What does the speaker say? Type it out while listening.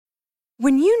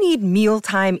When you need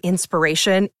mealtime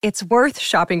inspiration, it's worth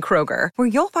shopping Kroger, where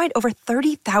you'll find over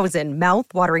 30,000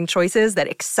 mouth-watering choices that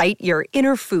excite your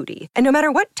inner foodie. And no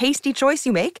matter what tasty choice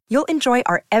you make, you'll enjoy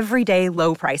our everyday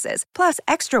low prices, plus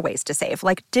extra ways to save,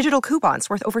 like digital coupons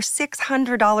worth over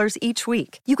 $600 each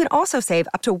week. You can also save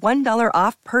up to $1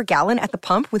 off per gallon at the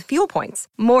pump with fuel points.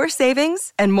 More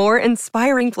savings and more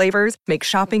inspiring flavors make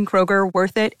shopping Kroger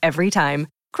worth it every time.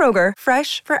 Kroger,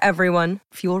 fresh for everyone.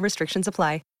 Fuel restrictions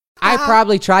apply. I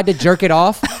probably tried to jerk it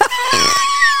off.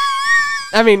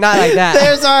 I mean, not like that.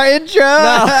 There's our intro.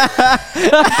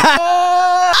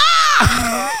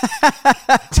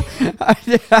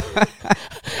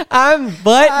 No. I'm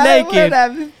butt naked. I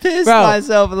would have pissed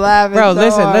myself laughing. Bro, so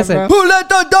listen, hard, listen. Bro. Who let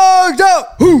the dogs out?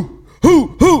 Who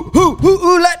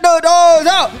let the dogs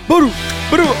out?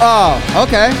 Oh,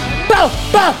 okay.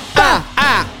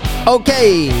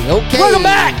 Okay. Welcome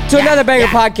back to another Banger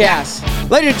podcast.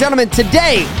 Ladies and gentlemen,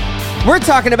 today we're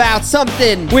talking about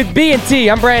something with B&T.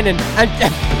 I'm Brandon. My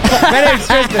name's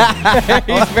Tristan.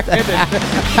 He's Brandon.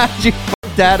 How'd you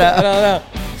fuck that up?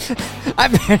 I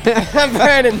don't know. I'm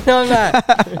Brandon. No, I'm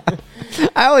not.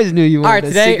 I always knew you wanted All right, to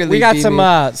today secretly we got be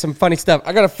some funny stuff.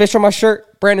 I got a fish on my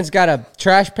shirt. Brandon's got a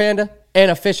trash panda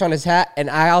and a fish on his hat, and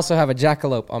I also have a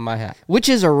jackalope on my hat. Which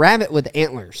is a rabbit with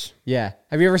antlers. Yeah.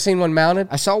 Have you ever seen one mounted?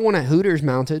 I saw one at Hooters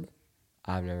mounted.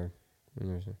 I've never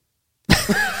seen.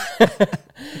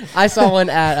 I saw one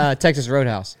at Texas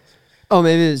Roadhouse. Oh,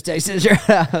 maybe it was Texas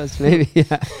Roadhouse. Maybe,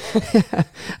 yeah.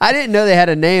 I didn't know they had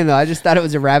a name, though. I just thought it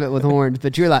was a rabbit with horns.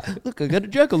 But you were like, look, I got a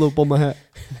jackalope on my hat.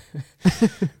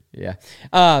 Yeah.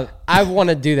 I want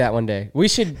to do that one day. We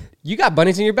should. You got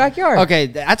bunnies in your backyard. Okay,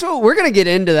 that's what we're going to get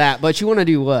into that. But you want to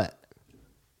do what?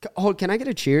 Oh, can I get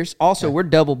a cheers? Also, we're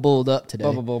double bulled up today.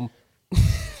 Bubble.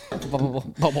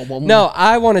 No,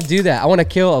 I want to do that. I want to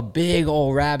kill a big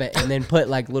old rabbit and then put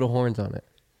like little horns on it.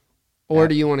 Or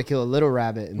do you want to kill a little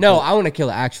rabbit? No, I want to kill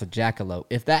an actual jackalope.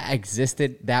 If that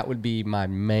existed, that would be my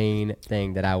main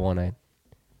thing that I want to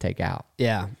take out.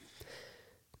 Yeah.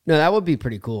 No, that would be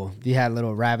pretty cool. If you had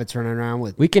little rabbits running around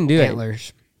with we can do antlers.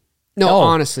 It. No,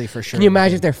 honestly, for sure. Can you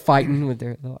imagine if they're fighting with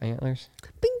their little antlers?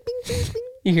 Bing, bing, bing, bing.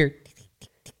 You hear?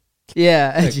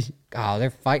 Yeah. Like, oh,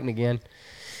 they're fighting again.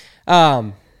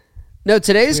 No,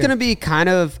 today's going to be kind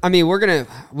of, I mean,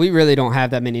 we really don't have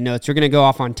that many notes. We're going to go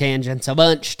off on tangents a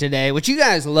bunch today, which you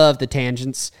guys love the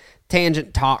tangents.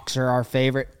 Tangent talks are our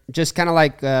favorite. Just kind of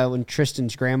like when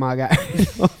Tristan's grandma got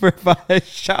over by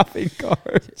shopping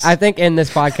carts. I think in this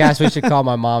podcast, we should call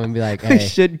my mom and be like, hey. We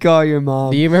should call your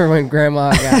mom. Do you remember when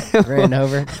grandma got ran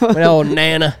over? When old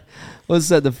Nana. We'll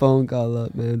set the phone call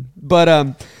up, man.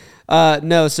 But,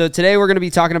 no, so today we're going to be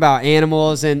talking about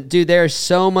animals. And, dude, there's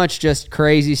so much just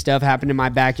crazy stuff happening in my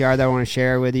backyard that I want to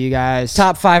share with you guys.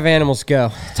 Top 5 animals,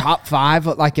 go. Top 5?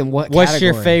 Like in what What's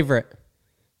category? your favorite?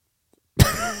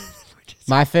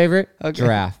 My favorite? Okay.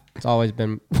 Giraffe. It's always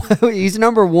been. He's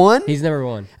number 1? He's number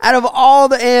 1. Out of all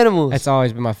the animals. That's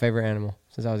always been my favorite animal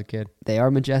since I was a kid. They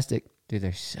are majestic.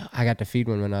 Dude, I got to feed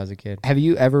one when I was a kid. Have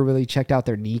you ever really checked out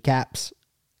their kneecaps?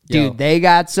 Yo. Dude, they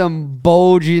got some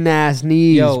bulging ass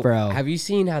knees, bro. Have you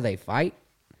seen how they fight?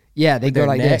 Yeah, they go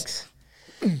like necks?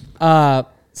 This.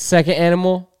 Second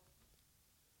animal,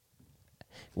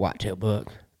 whitetail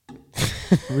buck.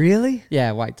 Really?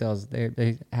 Yeah, whitetails.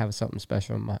 They have something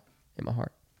special in my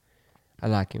heart. I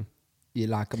like him. You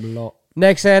like them a lot.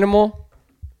 Next animal,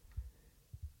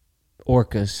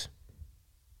 orcas.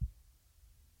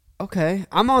 Okay,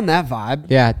 I'm on that vibe.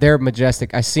 Yeah, they're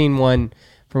majestic. I seen one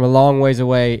from a long ways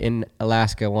away in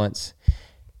Alaska once,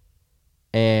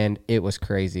 and it was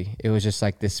crazy. It was just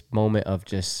like this moment of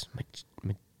just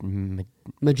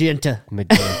Magenta.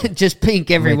 Just pink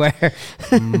everywhere.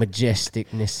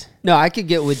 Majesticness. No, I could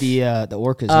get with the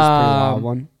orcas. That's a pretty wild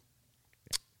one.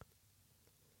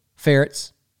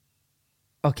 Ferrets.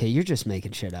 Okay, you're just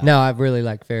making shit up. No, I really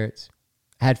like ferrets.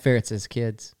 I had ferrets as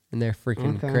kids, and they're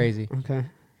freaking crazy. Okay.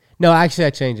 No, actually, I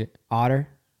changed it. Otter?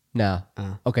 No.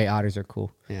 Oh. Okay, otters are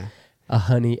cool. Yeah. A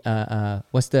honey.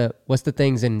 What's the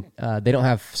things in? They don't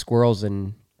have squirrels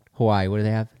in Hawaii. What do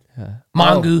they have?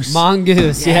 Mongoose.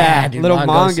 Mongoose. Yeah. Dude, Little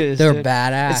mongoose. They're dude.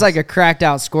 badass. It's like a cracked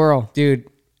out squirrel, dude.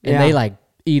 And they like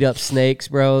eat up snakes,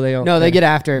 bro. They don't. No, they get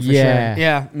after it for sure.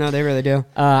 Yeah. No, they really do.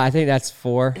 I think that's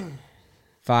 4,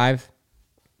 5.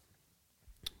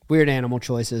 Weird animal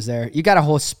choices there. You got a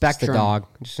whole spectrum. Just a dog.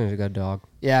 Just a good dog.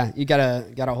 Yeah, you got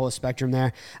a whole spectrum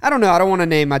there. I don't know. I don't want to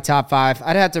name my top 5.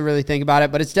 I'd have to really think about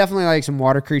it, but it's definitely like some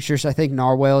water creatures. I think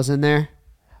narwhal's in there.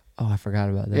 Oh, I forgot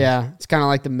about that. Yeah, it's kind of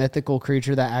like the mythical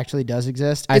creature that actually does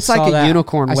exist. It's like a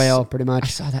unicorn whale, pretty much. I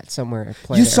saw that somewhere.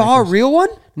 You saw a real one?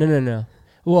 No.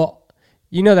 Well,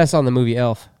 you know that's on the movie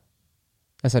Elf.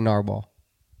 That's a narwhal.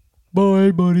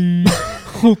 Bye, buddy.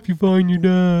 Hope you find your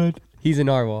dad. He's a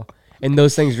narwhal. And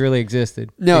those things really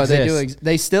existed. No, they do.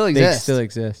 They still exist. They still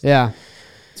exist. Yeah.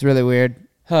 It's really weird.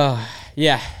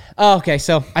 Yeah. Oh, okay,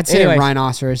 so I'd say a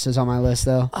rhinoceros is on my list,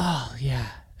 though. Oh, yeah.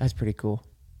 That's pretty cool.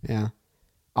 Yeah.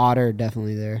 Otter,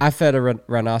 definitely there. I fed a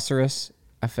rhinoceros.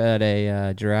 I fed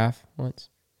a giraffe once.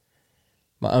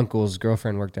 My uncle's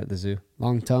girlfriend worked at the zoo.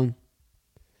 Long tongue.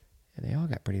 Yeah, they all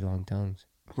got pretty long tongues.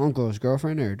 Uncle's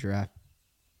girlfriend or a giraffe?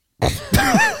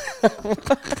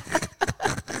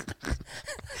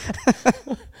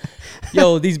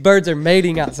 Yo, these birds are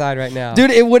mating outside right now.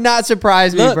 Dude, it would not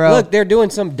surprise me, bro. Look, they're doing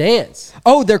some dance.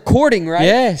 Oh, they're courting, right?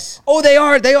 Yes. Oh, they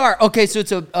are. They are. Okay, so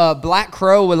it's a black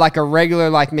crow with like a regular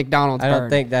like McDonald's bird. I don't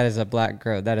think that is a black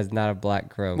crow. That is not a black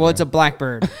crow. Well, bro. it's a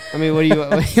blackbird. I mean, what do you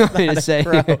want me to say?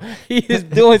 He is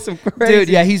doing some crazy. Dude,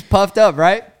 yeah, he's puffed up,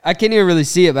 right? I can't even really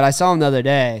see it, but I saw him the other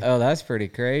day. Oh, that's pretty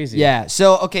crazy. Yeah.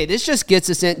 So, okay, this just gets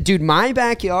us in. Dude, my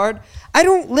backyard, I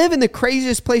don't live in the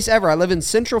craziest place ever. I live in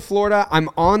Central Florida. I'm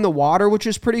on the water, which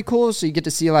is pretty cool. So you get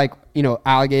to see like,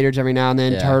 alligators every now and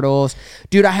then, turtles.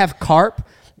 Dude, I have carp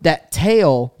that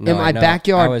tail in my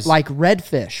backyard like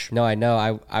redfish. No, I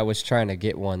know. I was trying to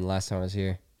get one last time I was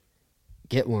here.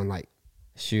 Get one, like.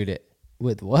 Shoot it.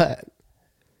 With what?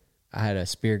 I had a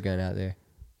spear gun out there.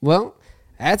 Well,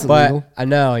 that's illegal. I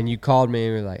know, and you called me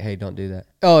and you were like, hey, don't do that.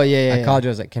 Oh, yeah. I called you.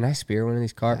 I was like, can I spear one of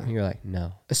these carp? And you were like,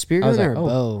 no. A spear gun or a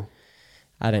bow?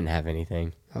 I didn't have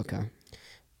anything. Okay.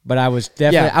 But I was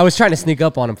definitely, I was trying to sneak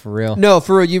up on them for real. No,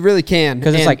 for real, you really can.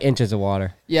 Because it's like inches of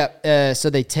water. Yeah,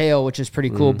 so they tail, which is pretty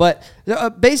cool. But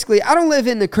basically, I don't live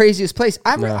in the craziest place.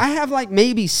 I have like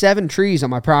maybe 7 trees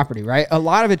on my property, right? A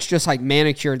lot of it's just like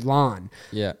manicured lawn.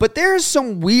 Yeah. But there's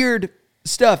some weird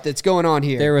stuff that's going on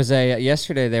here. There was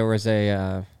yesterday there was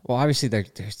well, obviously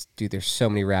there's so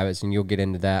many rabbits, and you'll get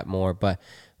into that more. But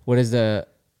what is the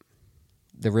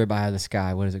ribeye of the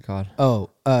sky? What is it called? Oh,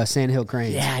 sandhill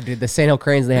cranes. Yeah, dude, the sandhill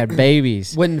cranes, they had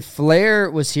babies. When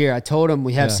Flair was here, I told him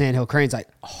we have sandhill cranes, like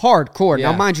hardcore. Yeah.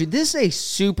 Now, mind you, this is a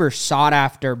super sought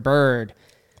after bird.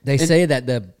 They say that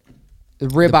the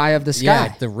ribeye of the sky.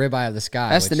 Yeah, the ribeye of the sky.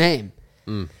 That's the name.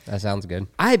 That sounds good.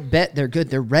 I bet they're good.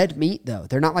 They're red meat, though.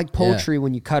 They're not like poultry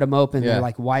when you cut them open. They're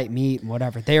like white meat and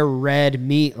whatever. They're red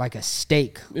meat, like a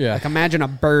steak. Yeah. Like imagine a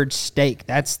bird steak.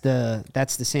 That's the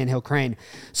sandhill crane.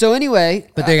 So anyway.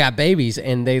 But they got babies,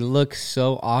 and they look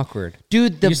so awkward.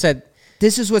 Dude, you said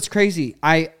this is what's crazy.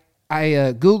 I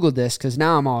Googled this because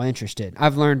now I'm all interested.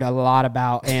 I've learned a lot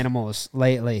about animals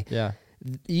lately. Yeah.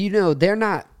 They're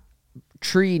not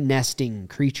tree nesting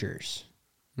creatures.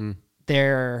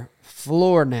 They're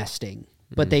floor nesting,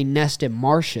 but they nest in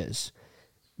marshes.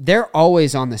 They're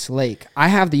always on this lake. I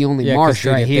have the only marsh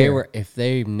right here. If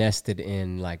they nested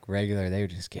in like regular, they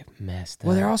would just get messed up.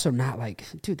 Well, they're also not like,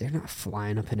 dude, they're not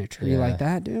flying up in a tree like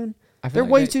that, dude. They're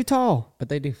like way too tall. But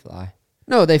they do fly.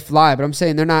 No, they fly, but I'm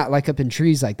saying they're not like up in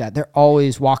trees like that. They're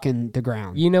always walking the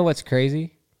ground. You know what's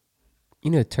crazy?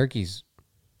 Turkeys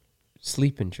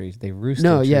sleep in trees. They roost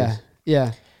in trees.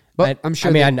 Yeah. But I'm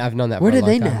sure. I've known that for a long time. Where do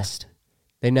they nest?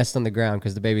 They nest on the ground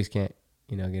because the babies can't,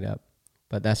 get up.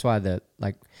 But that's why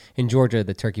in Georgia,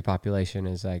 the turkey population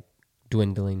is like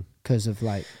dwindling. Because of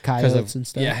like coyotes and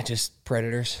stuff? Yeah, just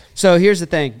predators. So here's the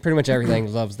thing. Pretty much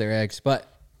everything loves their eggs.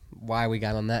 But why we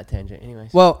got on that tangent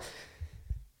anyways. Well,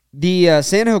 the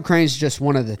sandhill crane is just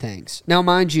one of the things. Now,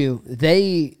 mind you,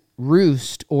 they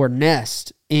roost or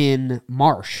nest in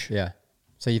marsh. Yeah.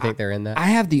 So you think they're in that? I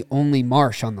have the only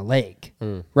marsh on the lake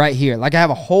right here. Like I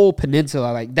have a whole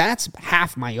peninsula. Like that's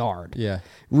half my yard. Yeah.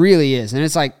 Really is. And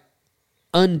it's like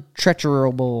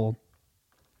untreacherable.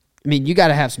 I mean, you got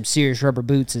to have some serious rubber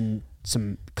boots and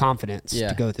some confidence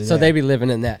to go through that. So they be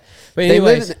living in that. But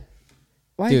anyways,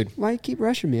 why you keep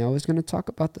rushing me? I was going to talk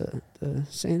about the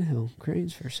sandhill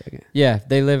cranes for a second. Yeah,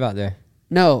 they live out there.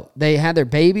 No, they had their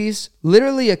babies.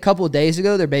 Literally a couple of days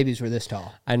ago, their babies were this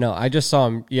tall. I know. I just saw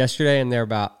them yesterday, and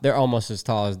they're almost as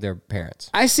tall as their parents.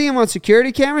 I see them on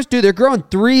security cameras. Dude, they're growing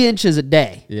 3 inches a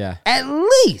day. Yeah. At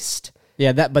least.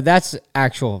 Yeah, but that's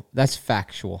actual. That's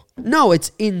factual. No,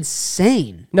 it's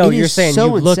insane. No, you're saying you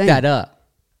looked that up.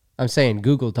 I'm saying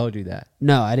Google told you that.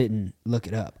 No, I didn't look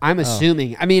it up. I'm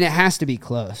assuming. I mean, it has to be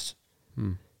close.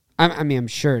 I'm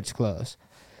sure it's close.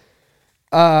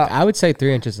 I would say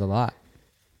 3 inches is a lot.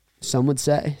 Some would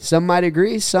say. Some might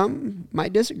agree. Some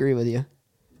might disagree with you.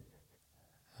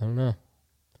 I don't know.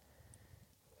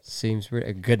 Seems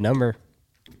a good number.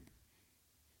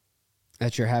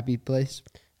 That's your happy place?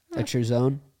 That's your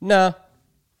zone? No.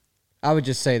 I would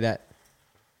just say that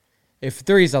if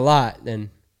 3 is a lot,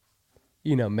 then,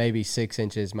 maybe 6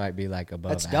 inches might be like above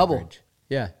That's average. double.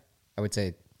 Yeah. I would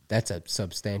say that's a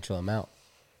substantial amount,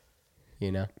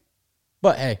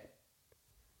 But hey,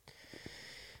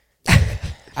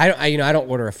 I don't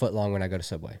order a foot long when I go to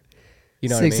Subway. You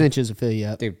know 6 what I mean? inches will fill you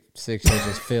up. Dude, 6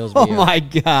 inches fills me Oh up my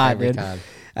God, every dude. time.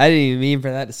 I didn't even mean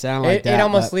for that to sound like that. It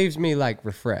almost but leaves me like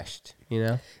refreshed, you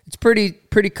know? it's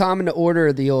pretty common to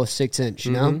order the old 6 inch,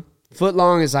 you know? Foot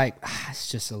long is like, it's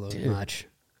just a little much.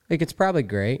 Like, it's probably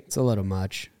great. It's a little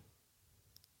much.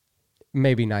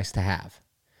 Maybe nice to have.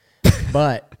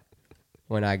 But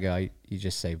when I go, you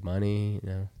just save money, you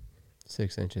know?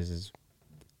 6 inches is,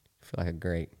 I feel like a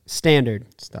great Standard.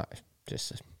 start.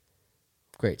 Just a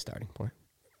great starting point.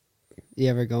 You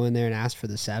ever go in there and ask for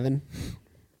the 7?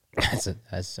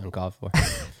 That's uncalled for.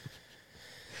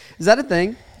 Is that a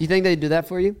thing? You think they do that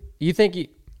for you?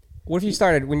 What if you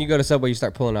started, when you go to Subway, you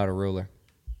start pulling out a ruler?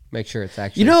 Make sure it's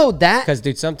actually. You know that? Because,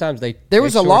 dude, sometimes There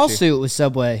was a lawsuit with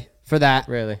Subway for that.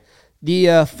 Really?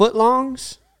 The foot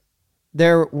longs,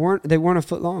 they weren't a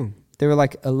foot long. They were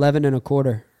like 11 and a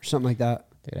quarter or something like that.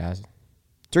 Dude, I was.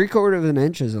 3/4 of an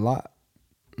inch is a lot.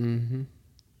 Mm-hmm.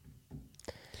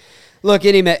 Look,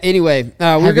 anyway,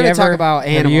 we're going to talk about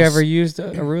animals. Have you ever used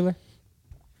a ruler?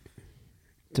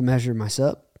 To measure my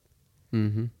sup?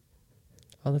 Mm-hmm.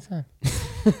 All the time.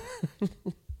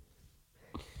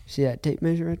 See that tape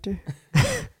measure right there?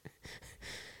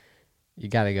 You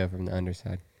got to go from the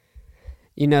underside.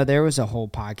 You know, there was a whole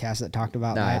podcast that talked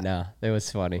about that. I know. It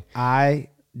was funny. I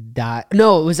died.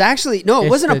 No, it was actually, no, it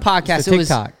wasn't a podcast. It was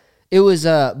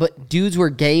TikTok. But dudes were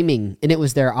gaming and it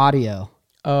was their audio.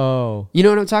 Oh. You know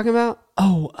what I'm talking about?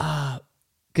 Oh,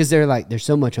 because they're like, there's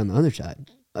so much on the other side.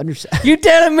 Underside. You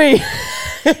telling me?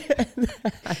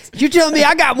 You're telling me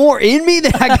I got more in me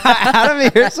than I got out of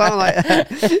me or something like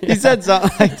that? He said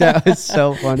something like that. It was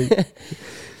so funny.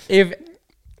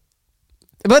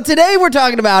 But today we're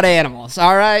talking about animals,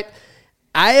 all right?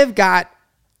 I have got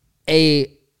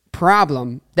a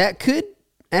problem that could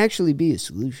actually be a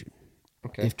solution.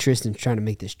 Okay. If Tristan's trying to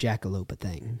make this jackalope a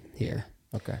thing here.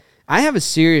 Okay. I have a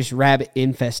serious rabbit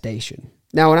infestation.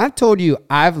 Now, when I've told you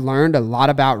I've learned a lot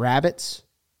about rabbits,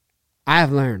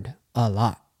 I've learned a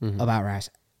lot about rabbits.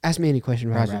 Ask me any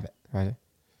question about a rabbit. Right.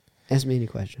 Ask me any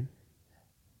question.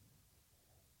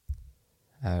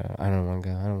 I don't want to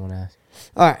go. I don't want to ask.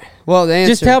 All right. Well, the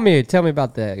answer. Just tell me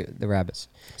about the rabbits.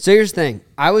 So here's the thing.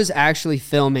 I was actually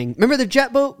filming. Remember the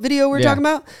jet boat video we were talking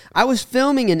about? I was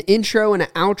filming an intro and an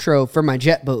outro for my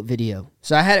jet boat video.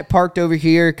 So I had it parked over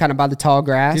here, kind of by the tall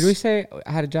grass. Did we say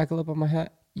I had a jackalope on my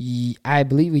hat? I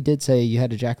believe we did say you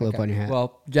had a jackalope on your hat.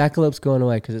 Well, jackalope's going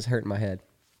away because it's hurting my head.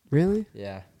 Really?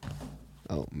 Yeah.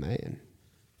 Oh, man.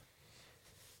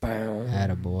 Bow.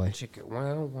 Attaboy. Chicken.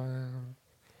 Wow, wow.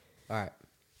 All right.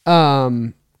 Tell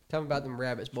me about them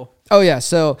rabbits, boy. Oh, yeah.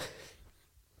 So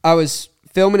I was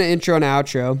filming an intro and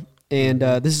outro, and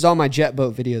this is on my jet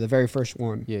boat video, the very first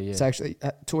one. Yeah. It's actually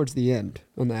towards the end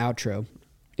on the outro.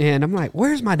 And I'm like,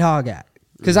 where's my dog at?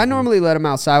 Because I normally let him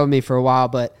outside with me for a while,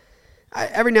 but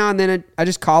every now and then I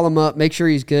just call him up, make sure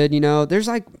he's good. You know, there's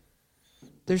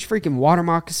freaking water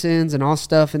moccasins and all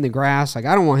stuff in the grass. Like,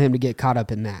 I don't want him to get caught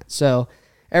up in that. So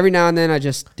every now and then I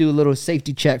just do a little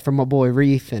safety check for my boy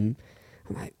Reef, and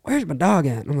I'm like, where's my dog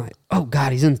at? And I'm like, oh,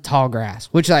 God, he's in the tall grass,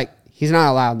 which, like, he's not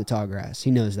allowed in the tall grass.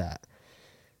 He knows that.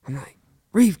 I'm like,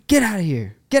 Reef, get out of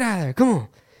here. Get out of there. Come on.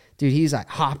 Dude, he's, like,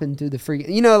 hopping through the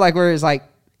freaking, you know, like, where it's, like,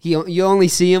 you only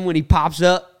see him when he pops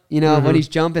up, you know, when he's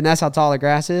jumping. That's how tall the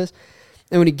grass is.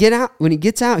 And when he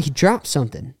gets out, he drops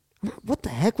something. I'm like, what the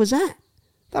heck was that?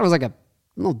 I thought it was like a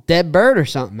little dead bird or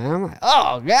something, man. I'm like,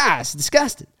 oh, God, it's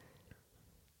disgusting.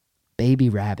 Baby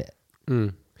rabbit.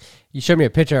 You showed me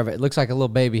a picture of it. It looks like a little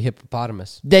baby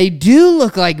hippopotamus. They do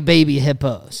look like baby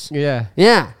hippos. Yeah.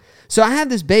 Yeah. So I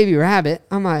had this baby rabbit.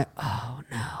 I'm like, oh,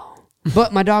 no.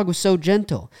 But my dog was so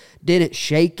gentle. Didn't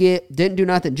shake it. Didn't do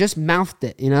nothing. Just mouthed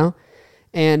it, you know?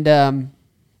 And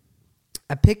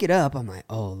I pick it up. I'm like,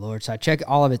 oh, Lord. So I check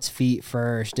all of its feet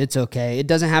first. It's okay. It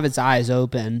doesn't have its eyes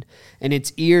open. And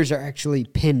its ears are actually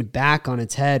pinned back on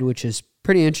its head, which is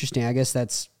pretty interesting. I guess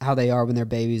that's how they are when they're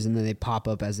babies, and then they pop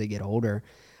up as they get older.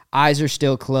 Eyes are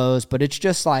still closed, but it's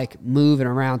just like moving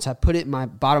around. So I put it in my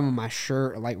bottom of my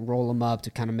shirt, like roll them up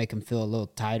to kind of make them feel a little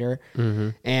tighter.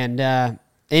 And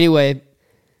anyway,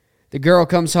 the girl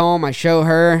comes home. I show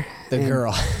her.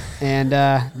 And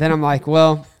then I'm like,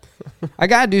 well, I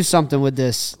got to do something with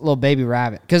this little baby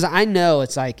rabbit. Because I know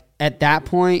it's like at that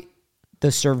point,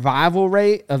 the survival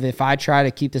rate of if I try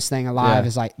to keep this thing alive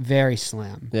is like very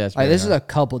slim. Yeah, it's like this hard. is a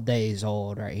couple days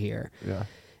old right here. Yeah.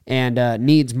 And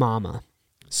needs mama.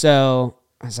 So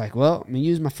I was like, well, I'm going to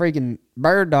use my freaking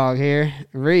bird dog here,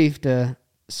 Reef, to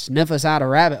sniff us out a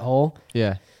rabbit hole.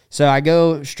 Yeah. So I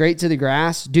go straight to the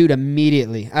grass. Dude,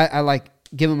 immediately. I like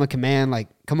give him a command, like,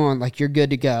 come on, like, you're good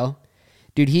to go.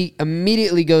 Dude, he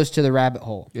immediately goes to the rabbit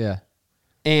hole. Yeah.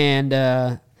 And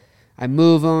I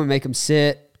move him and make him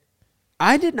sit.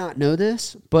 I did not know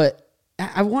this, but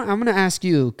I'm going to ask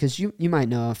you, because you might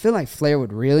know. I feel like Flair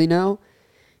would really know.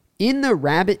 In the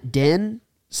rabbit den,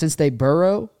 since they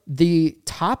burrow, the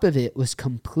top of it was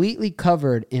completely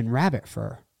covered in rabbit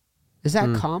fur. Is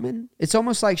that common? It's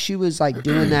almost like she was like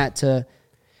doing that to...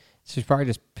 She's probably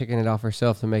just picking it off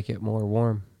herself to make it more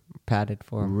warm, padded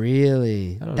for him.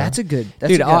 Really? That's a good.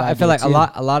 That's Dude, a good I feel like too.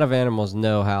 a lot of animals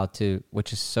know how to,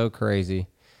 which is so crazy,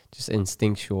 just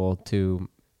instinctual to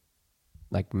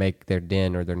like make their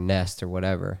den or their nest or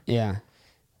whatever. Yeah,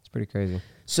 it's pretty crazy.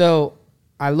 So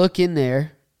I look in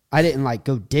there. I didn't like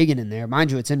go digging in there,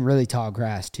 mind you. It's in really tall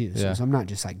grass too, so I'm not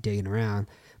just like digging around.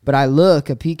 But I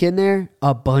peek in there,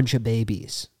 a bunch of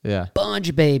babies. Yeah. Bunch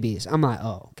of babies. I'm like,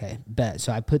 oh, okay, bet.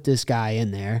 So I put this guy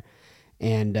in there.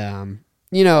 And,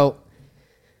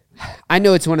 I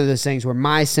know it's one of those things where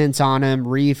my scent's on him,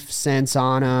 Reef scent's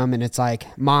on him, and it's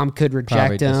like mom could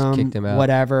reject him, kicked him out.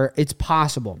 whatever. It's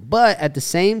possible. But at the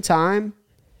same time,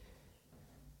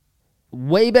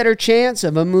 way better chance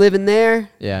of him living there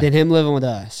than him living with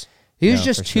us. He was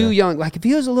just too young. Like, if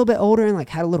he was a little bit older and, like,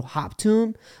 had a little hop to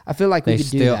him, I feel like we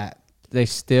could do that. They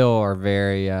still are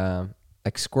very,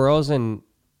 like, squirrels and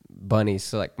bunnies.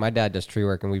 So, like, my dad does tree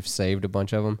work, and we've saved a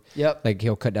bunch of them. Yep. Like,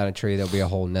 he'll cut down a tree. There'll be a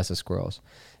whole nest of squirrels,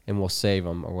 and we'll save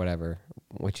them or whatever,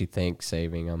 what you think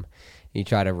saving them. You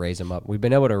try to raise them up. We've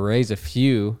been able to raise a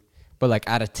few, but, like,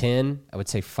 out of 10, I would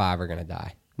say 5 are going to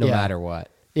die, no matter what.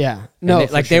 Yeah. No,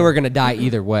 they were going to die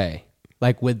either way.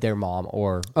 Like with their mom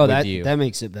or with you. That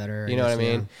makes it better. You know what I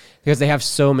mean? Because they have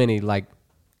so many, like,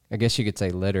 I guess you could say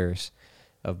litters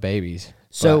of babies.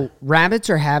 So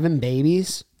rabbits are having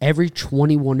babies every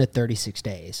 21 to 36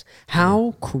 days.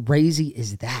 How crazy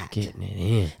is that? Getting it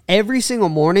in. Every single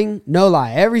morning, no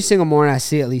lie, every single morning I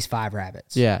see at least 5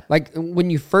 rabbits. Yeah. Like when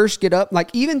you first get up,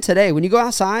 like even today, when you go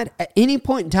outside, at any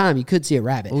point in time, you could see a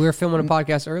rabbit. Well, we were filming a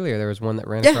podcast earlier. There was one that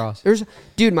ran across.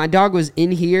 Dude, my dog was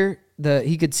in here.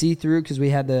 He could see through because we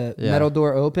had the metal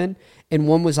door open, and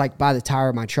one was like by the tire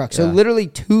of my truck. So literally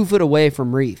 2 foot away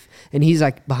from Reef, and he's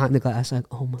like behind the glass, like,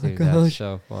 oh my gosh. That's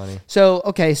so funny. So,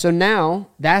 okay, so now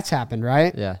that's happened,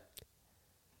 right? Yeah.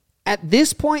 At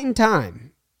this point in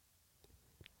time,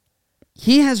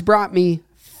 he has brought me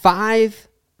 5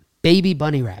 baby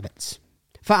bunny rabbits.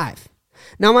 5.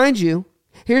 Now, mind you,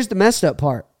 here's the messed up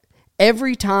part.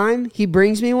 Every time he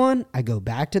brings me one, I go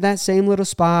back to that same little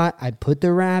spot. I put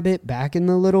the rabbit back in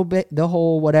the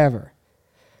hole, whatever.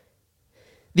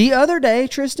 The other day,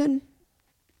 Tristan,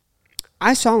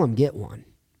 I saw him get one.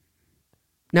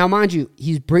 Now, mind you,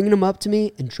 he's bringing them up to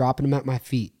me and dropping them at my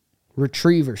feet.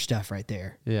 Retriever stuff right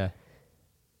there. Yeah.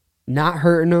 Not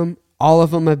hurting them. All of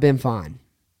them have been fine.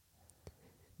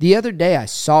 The other day, I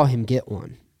saw him get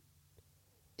one.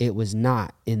 It was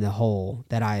not in the hole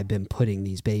that I had been putting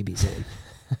these babies in.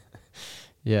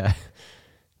 Yeah.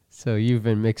 So you've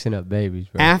been mixing up babies,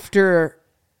 bro. After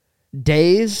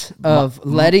days of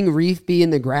letting Reef be in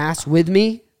the grass with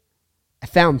me, I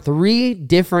found 3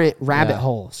 different rabbit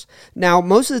holes. Now,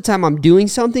 most of the time I'm doing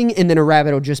something and then a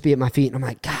rabbit will just be at my feet. And I'm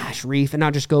like, gosh, Reef. And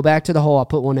I'll just go back to the hole. I'll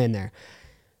put one in there.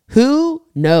 Who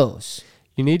knows?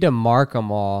 You need to mark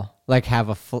them all, like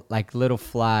have like little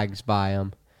flags by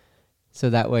them. So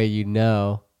that way you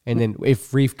know. And then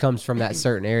if Reef comes from that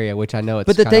certain area, which I know it's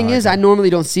But the thing is, I I normally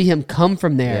don't see him come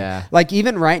from there. Yeah. Like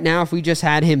even right now, if we just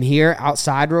had him here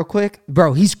outside real quick,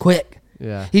 bro, he's quick.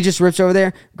 Yeah. He just rips over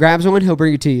there, grabs one, he'll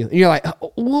bring it to you. And you're like,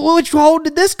 which hole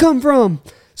did this come from?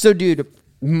 So, dude,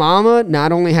 Mama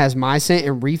not only has my scent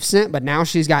and Reef scent, but now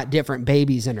she's got different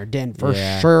babies in her den for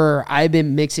sure. I've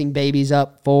been mixing babies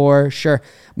up for sure.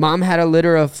 Mom had a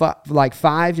litter of 5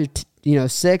 to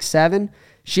 6, 7.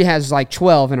 She has like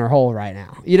 12 in her hole right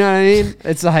now. You know what I mean?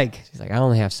 It's like... She's like, I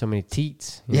only have so many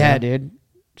teats. Yeah, dude.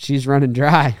 She's running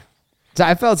dry. So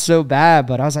I felt so bad,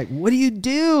 but I was like, what do you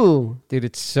do? Dude,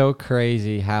 it's so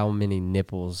crazy how many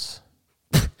nipples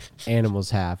animals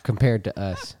have compared to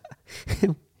us.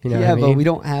 You know what I mean? But we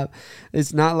don't have...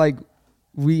 It's not like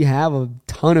we have a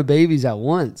ton of babies at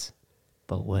once.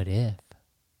 But what if?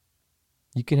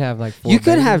 You can have like 4 You could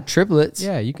babies. have triplets.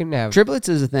 Yeah, you can have... Triplets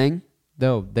is a thing.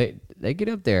 No, they get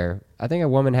up there. I think a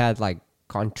woman had like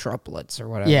quadruplets or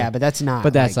whatever. Yeah, but that's not.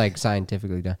 But that's like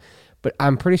scientifically done. But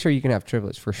I'm pretty sure you can have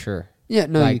triplets for sure. Yeah,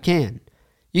 no, like, you can.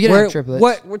 You can have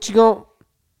triplets. What you going?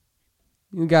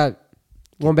 You got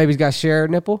one baby's got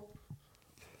shared nipple,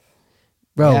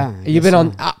 bro. Yeah, you've been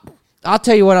on. I'll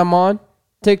tell you what I'm on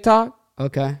TikTok.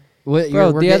 Okay. What,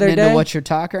 bro, we're getting into what's your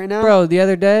talk right now, bro. The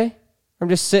other day, I'm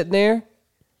just sitting there,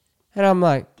 and I'm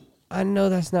like, I know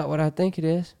that's not what I think it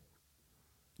is.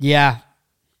 Yeah.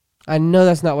 I know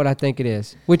that's not what I think it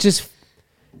is, which is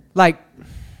like,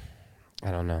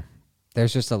 I don't know.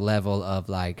 There's just a level of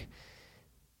like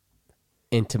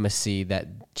intimacy that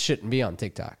shouldn't be on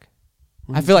TikTok.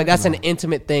 I feel like that's an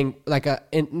intimate thing, like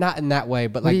not in that way,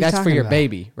 but like that's for your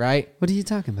baby, right? What are you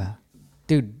talking about?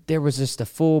 Dude, there was just a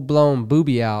full-blown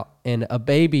boobie out, and a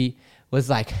baby was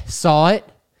like, saw it,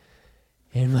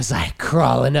 and was like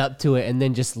crawling up to it, and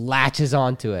then just latches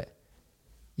onto it.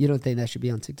 You don't think that should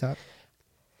be on TikTok?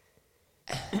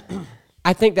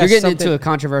 I think that's you're getting into a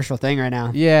controversial thing right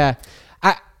now. Yeah.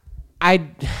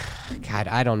 God,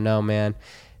 I don't know, man.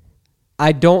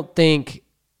 I don't think,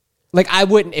 like, I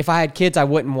wouldn't, if I had kids, I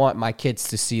wouldn't want my kids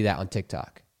to see that on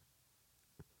TikTok.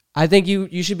 I think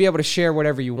you should be able to share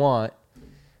whatever you want,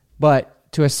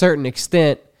 but to a certain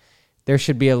extent, there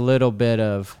should be a little bit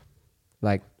of,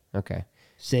 like, okay.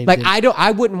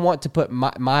 I wouldn't want to put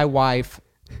my wife,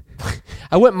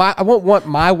 I wouldn't want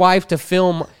my wife to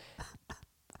film,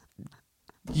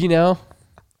 you know?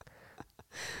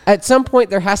 At some point,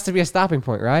 there has to be a stopping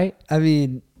point, right? I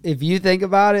mean, if you think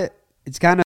about it, it's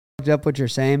kind of fucked up what you're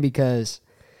saying because...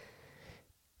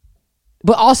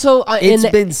 But also... it's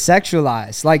been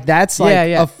sexualized. Like, that's like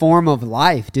a form of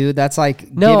life, dude. That's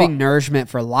like giving nourishment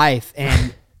for life.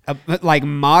 And like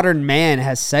modern man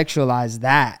has sexualized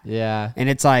that. Yeah. And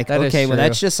it's like, okay, well,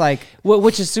 that's just like...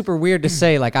 Which is super weird to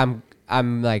say. Like, I'm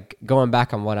like going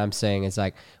back on what I'm saying. It's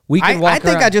like, we can walk around.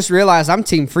 I think I just realized I'm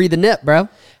team free the nip, bro.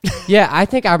 Yeah, I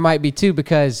think I might be too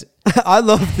because... I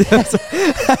love this.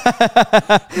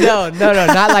 No,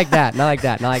 not like that. Not like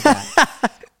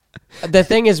that. The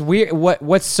thing is weird.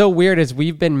 What's so weird is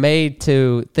we've been made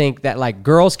to think that like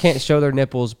girls can't show their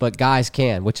nipples, but guys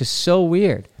can, which is so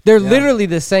weird. They're literally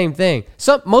the same thing.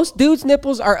 Most dudes'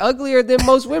 nipples are uglier than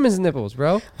most women's nipples,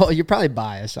 bro. Well, you're probably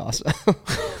biased also.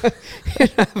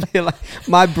 Like,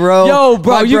 my bro. Yo,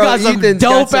 bro, you got some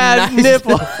dope ass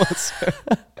nipples.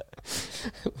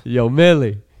 Yo,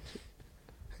 Millie.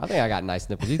 I think I got nice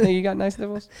nipples. You think you got nice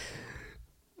nipples?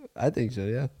 I think so,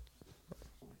 yeah.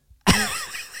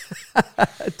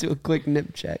 Do a quick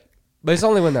nip check. But it's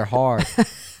only when they're hard.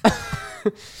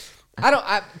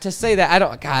 To say that,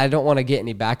 I don't want to get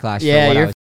any backlash. Yeah,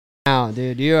 you're out,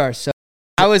 dude. You are so...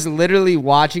 I was literally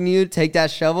watching you take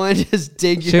that shovel and just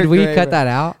dig your grave. Should we cut that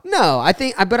out? No, I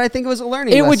think it was a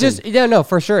learning lesson. Would just... Yeah, no,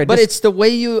 for sure. It's the way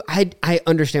you... I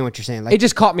understand what you're saying. Like, it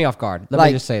just caught me off guard. Let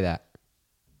me just say that.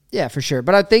 Yeah, for sure.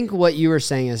 But I think what you were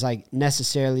saying is like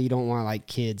necessarily you don't want like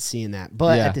kids seeing that.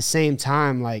 But at the same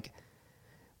time, like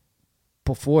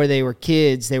before they were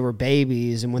kids, they were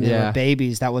babies. And when they were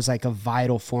babies, that was like a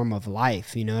vital form of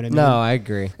life. You know what I mean? No, I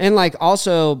agree. And like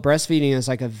also breastfeeding is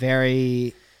like a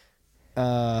very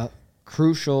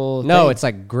crucial thing. It's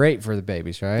like great for the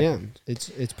babies, right? Yeah, it's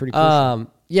pretty crucial.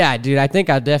 Yeah, dude, I think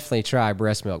I'll definitely try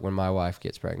breast milk when my wife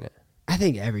gets pregnant. I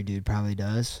think every dude probably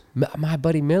does. My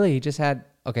buddy Millie, he just had...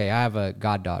 Okay, I have a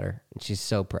goddaughter, and she's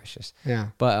so precious. Yeah.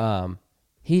 But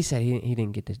he said he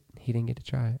didn't get to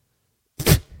try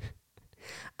it.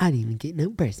 I didn't even get no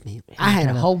breast milk. I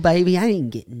had a whole baby. I didn't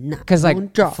get nothing. Because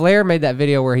like Flair made that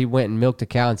video where he went and milked a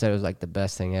cow and said it was like the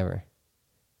best thing ever.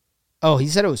 Oh, he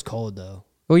said it was cold though.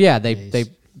 Well, yeah, they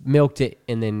milked it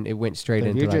and then it went straight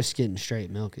into. If you're just getting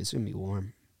straight milk, it's gonna be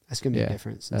warm. That's gonna be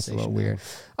different. That's a little weird.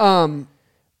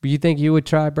 But you think you would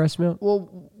try breast milk?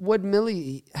 Well,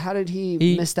 how did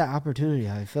he miss that opportunity?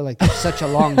 I feel like it's such a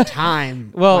long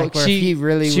time. Well, like she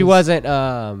wasn't,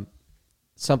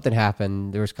 something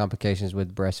happened. There was complications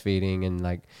with breastfeeding and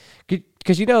like,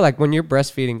 because like when you're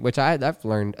breastfeeding, which I've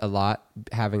learned a lot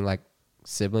having like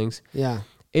siblings. Yeah.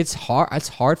 It's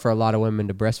hard for a lot of women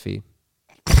to breastfeed.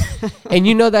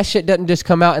 And that shit doesn't just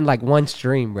come out in like one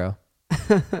stream, bro.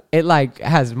 It like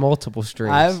has multiple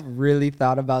streams. I've really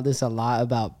thought about this a lot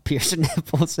about pierced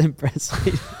nipples and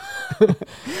breastfeeding.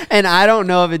 And I don't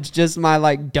know if it's just my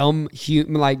like dumb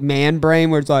like man brain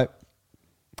where it's like,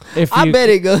 I bet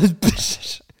it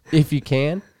goes. If you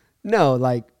can. No,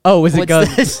 like. Oh, is it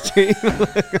goes? Stream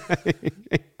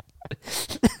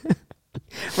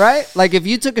right? Like if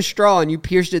you took a straw and you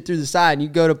pierced it through the side and you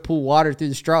go to pull water through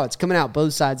the straw, it's coming out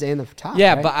both sides and the top.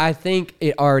 Yeah, right? But I think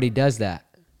it already does that.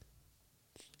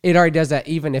 It already does that,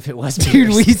 even if it was pierced. Dude,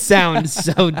 we sound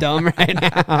so dumb right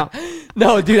now.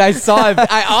 No, dude, I saw it.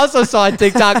 I also saw a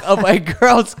TikTok of a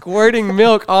girl squirting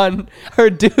milk on her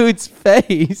dude's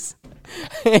face.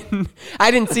 And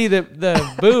I didn't see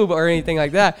the boob or anything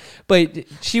like that, but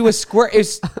she was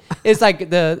it's like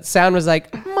the sound was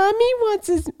like, "Mommy wants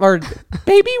his," or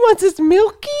 "Baby wants his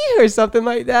milky," or something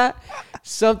like that.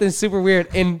 Something super weird.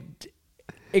 And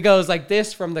it goes like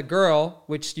this from the girl,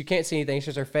 which you can't see anything. It's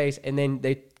just her face. And then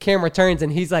the camera turns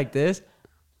and he's like this.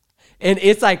 And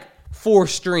it's like 4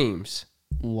 streams.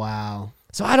 Wow.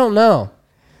 So I don't know.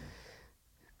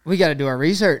 We got to do our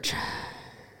research.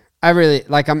 I really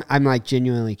like. I'm like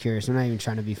genuinely curious. I'm not even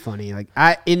trying to be funny. Like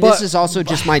this is also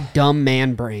just my dumb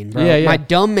man brain, bro. Yeah. My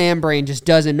dumb man brain just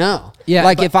doesn't know. Yeah.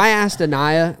 Like if I asked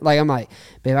Anaya, like I'm like,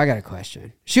 babe, I got a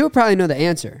question. She would probably know the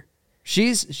answer.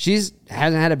 She's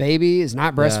hasn't had a baby, is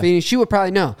not breastfeeding. Yeah. She would probably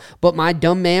know. But my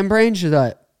dumb man brain, she's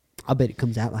like, I bet it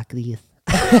comes out like this.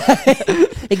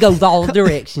 It goes all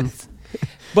directions.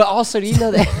 But also, do you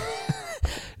know that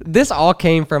this all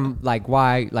came from like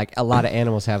why like a lot of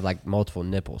animals have like multiple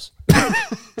nipples?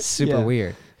 Super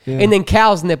weird. Yeah. And then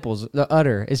cows' nipples, the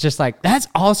udder, it's just like that's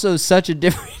also such a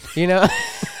different. You know,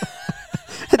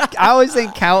 I always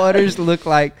think cow udders look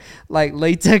like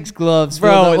latex gloves,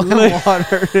 bro. With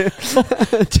water,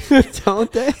 dude,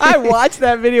 don't they? I watched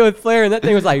that video with Flair, and that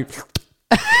thing was like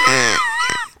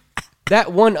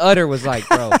that one udder was like,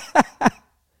 bro.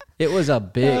 It was a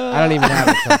big. I don't even have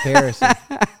a comparison.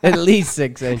 At least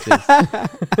 6 inches.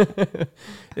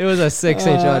 It was a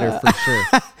 6-inch udder for sure.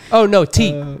 Oh no,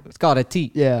 teat. It's called a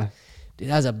teat. Yeah, dude,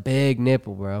 that's a big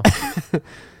nipple, bro. Yeah,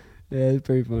 it's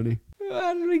pretty funny.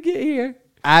 How did we get here?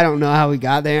 I don't know how we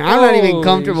got there. I'm not even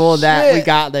comfortable with that we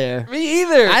got there. Me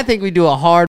either. I think we do a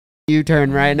hard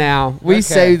U-turn right now. We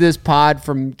save this pod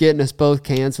from getting us both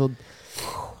canceled.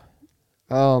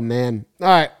 Oh man. All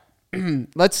right.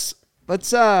 Let's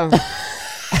let's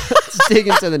dig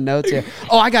into the notes here.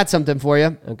 Oh, I got something for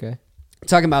you. Okay.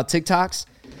 Talking about TikToks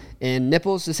and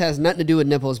nipples. This has nothing to do with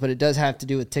nipples, but it does have to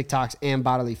do with TikToks and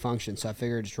bodily function. So I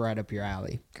figured it's right up your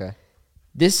alley. Okay.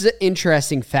 This is an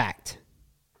interesting fact.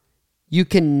 You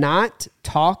cannot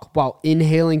talk while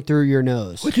inhaling through your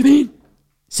nose. What do you mean?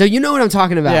 So you know what I'm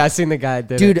talking about. Yeah, I seen the guy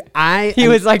that did Dude, it. He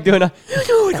was like doing a...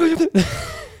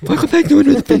 Welcome back to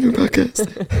another Banger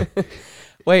podcast.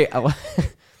 Wait.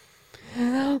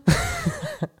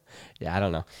 Yeah, I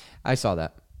don't know. I saw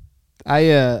that.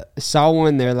 I saw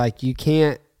one there like you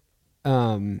can't...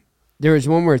 there was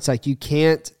one where it's like you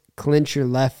can't clench your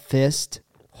left fist,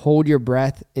 hold your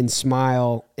breath, and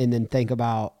smile, and then think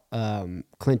about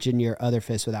clenching your other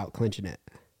fist without clenching it.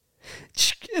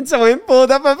 And so he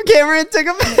pulled up a camera and took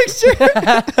a picture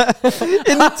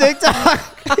in the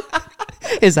TikTok.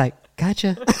 It's like,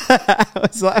 gotcha. I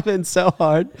was laughing so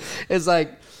hard. It's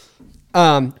like,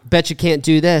 bet you can't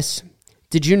do this.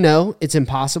 Did you know it's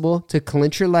impossible to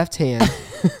clench your left hand,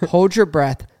 hold your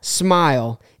breath,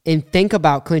 smile, and think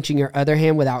about clenching your other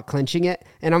hand without clenching it?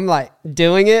 And I'm like,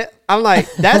 doing it? I'm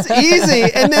like, that's easy.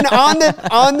 And then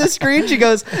on the screen, she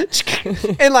goes,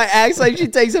 and like acts like she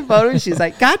takes a photo. And she's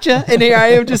like, gotcha. And here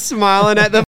I am just smiling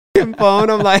at the phone.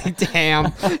 I'm like,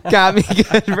 damn, got me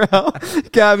good, bro.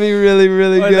 Got me really,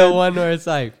 really good. The one where it's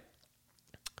like,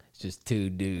 it's just 2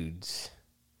 dudes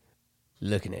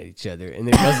looking at each other, and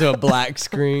then it goes to a black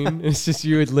screen. It's just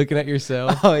you looking at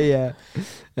yourself. Oh yeah.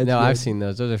 That's no, good. I've seen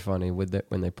those. Those are funny when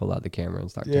they pull out the camera and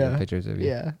start taking pictures of you.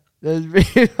 Yeah. That was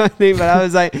pretty funny, but I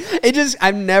was like,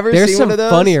 I've never There's seen some one of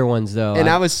those. funnier ones though. And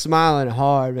I was smiling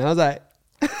hard, man. I was like,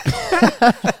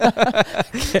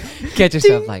 catch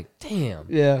yourself like, damn.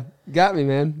 Yeah. Got me,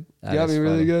 man. That got me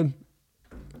really funny. good.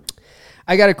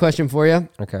 I got a question for you.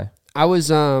 Okay. I was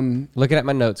looking at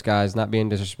my notes, guys, not being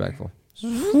disrespectful.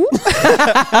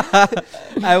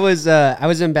 I was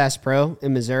in Bass Pro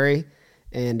in Missouri,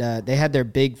 and they had their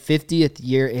big 50th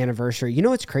year anniversary. You know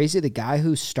what's crazy? The guy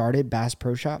who started Bass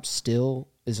Pro Shop still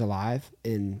is alive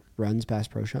and runs Bass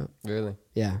Pro Shop. Really?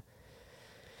 Yeah.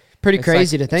 Pretty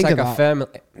crazy to think about.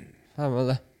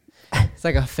 It's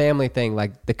like a family thing.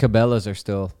 Like the Cabela's are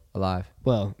still alive.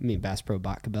 Well, I mean, Bass Pro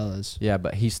bought Cabela's. Yeah,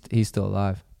 but he's still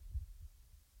alive.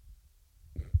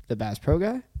 The Bass Pro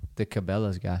guy? The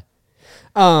Cabela's guy.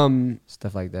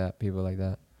 Stuff like that. People like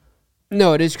that.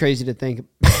 No, it is crazy to think.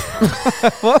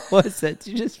 What was that?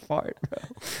 Did you just fart, bro?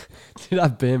 Dude,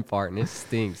 I've been farting. It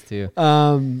stinks too.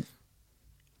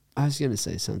 I was going to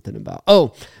say something about...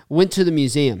 went to the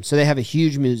museum. So they have a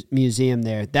huge museum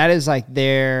there. That is like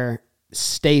their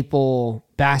staple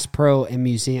Bass Pro and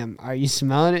museum. Are you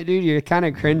smelling it, dude? You're kind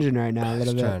of cringing right now a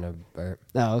little bit. Trying to burp.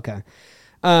 Oh, okay.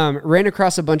 Ran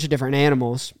across a bunch of different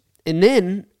animals. And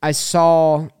then I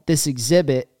saw this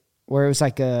exhibit where it was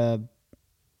like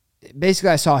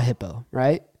basically I saw a hippo,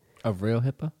 right? A real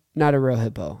hippo? Not a real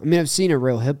hippo. I mean, I've seen a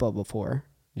real hippo before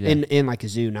in like a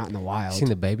zoo, not in the wild. Seen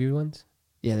the baby ones?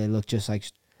 Yeah, they look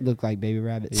like baby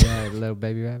rabbits. Yeah, little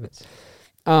baby rabbits.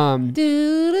 Have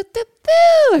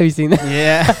you seen that?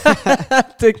 Yeah.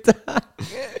 TikTok.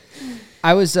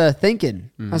 I was thinking,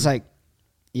 I was like,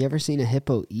 you ever seen a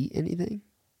hippo eat anything?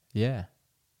 Yeah.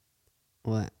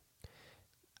 What?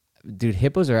 Dude,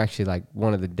 hippos are actually like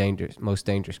one of the most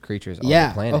dangerous creatures on the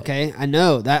Yeah, planet. okay, I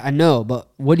know, but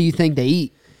what do you think they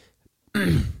eat?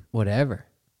 Whatever.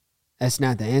 That's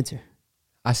not the answer.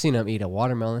 I seen them eat a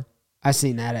watermelon. I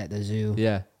seen that at the zoo.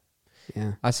 Yeah.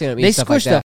 Yeah. I seen them eat They stuff squish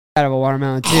like that. the out of a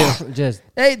watermelon too. Just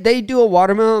They do a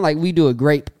watermelon like we do a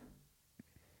grape.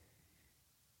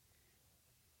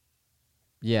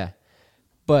 yeah.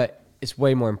 But it's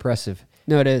way more impressive.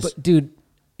 No, it is. But dude,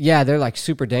 yeah, they're like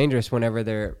super dangerous whenever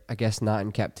they're, I guess, not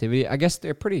in captivity. I guess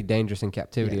they're pretty dangerous in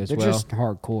captivity as they're well. just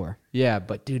hardcore. Yeah,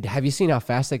 but dude, have you seen how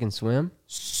fast they can swim?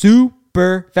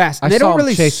 Super fast. I They saw don't 'em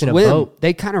really chasing a swim. boat.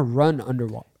 They kind of run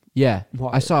underwater. Yeah,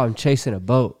 Water. I saw him chasing a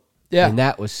boat. Yeah. And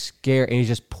that was scary. And he's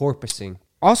just porpoising.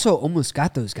 Also, almost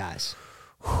got those guys.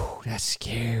 Whew, that's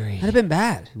scary. That'd have been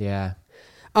bad. Yeah.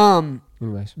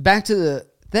 Anyways. Back to the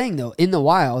thing though. In the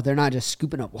wild, they're not just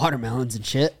scooping up watermelons and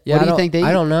shit. Yeah, What do you think they eat?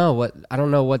 I don't know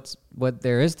what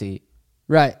there is to eat.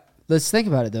 Right. Let's think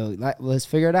about it though. Let's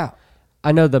figure it out.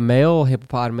 I know the male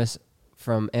hippopotamus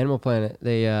from Animal Planet,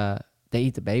 they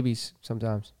eat the babies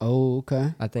sometimes. Oh,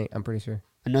 okay. I'm pretty sure.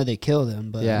 I know they kill them,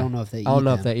 but Yeah. I don't know if they eat I don't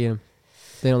know them. if they eat them.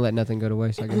 They don't let nothing go to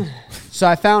waste, I guess. So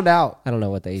I found out I don't know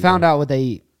what they eat. out what they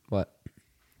eat. What?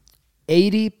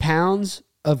 80 pounds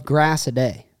of grass a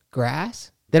day.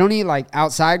 Grass? They don't eat like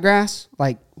outside grass,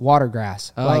 like water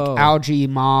grass, Oh. like algae,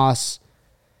 moss,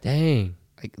 Dang.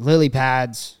 like lily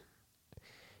pads.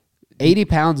 80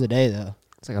 pounds a day though.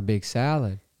 It's like a big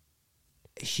salad.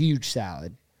 A huge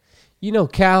salad. You know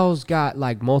cows got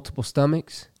like multiple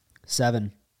stomachs?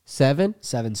 7 7?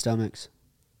 stomachs.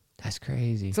 That's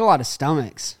crazy. It's a lot of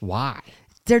stomachs. Why?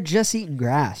 They're just eating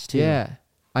grass too. Yeah.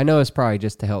 I know it's probably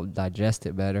just to help digest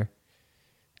it better.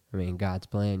 I mean, God's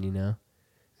plan, you know.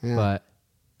 Yeah. But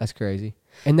that's crazy.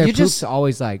 And their You poop's just-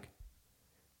 always like,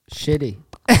 Shitty.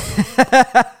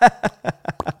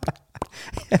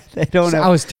 They don't know. I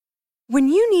was When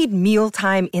you need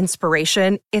mealtime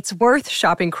inspiration, it's worth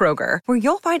shopping Kroger, where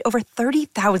you'll find over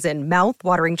 30,000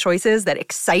 mouth-watering choices that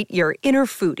excite your inner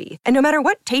foodie. And no matter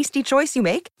what tasty choice you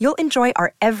make, you'll enjoy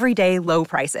our everyday low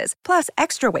prices, plus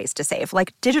extra ways to save,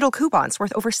 like digital coupons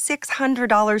worth over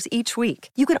 $600 each week.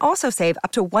 You can also save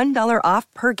up to $1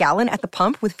 off per gallon at the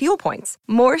pump with fuel points.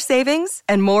 More savings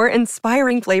and more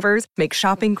inspiring flavors make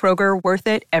shopping Kroger worth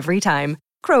it every time.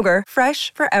 Kroger,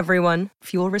 fresh for everyone.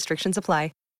 Fuel restrictions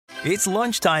apply. It's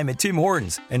lunchtime at Tim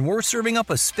Hortons, and we're serving up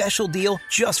a special deal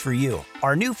just for you.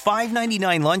 Our new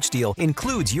 $5.99 lunch deal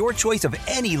includes your choice of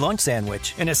any lunch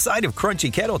sandwich and a side of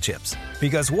crunchy kettle chips.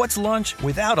 Because what's lunch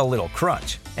without a little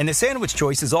crunch? And the sandwich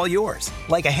choice is all yours,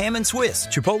 like a ham and Swiss,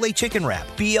 Chipotle chicken wrap,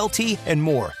 BLT, and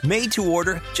more, made to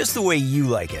order just the way you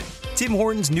like it. Tim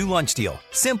Hortons' new lunch deal.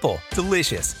 Simple,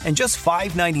 delicious, and just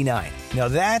 $5.99. Now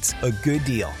that's a good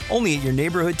deal. Only at your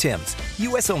neighborhood Tim's.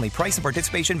 U.S. only. Price and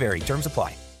participation vary. Terms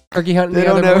apply. turkey hunting They the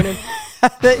don't other know.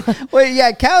 morning. Wait,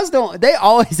 yeah, cows don't. They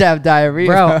always have diarrhea,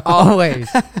 Bro, always.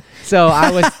 So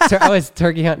I was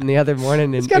turkey hunting the other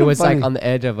morning, and it kinda was funny. like on the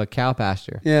edge of a cow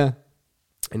pasture. Yeah.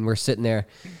 And we're sitting there,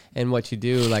 and what you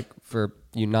do, like for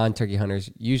you non-turkey hunters,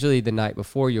 usually the night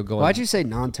before you'll go. Why'd you say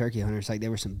non-turkey hunters like they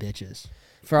were some bitches?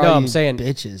 For all No, you I'm saying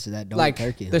bitches that don't like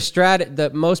turkey the hunt. strat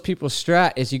that most people's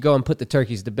strat is you go and put the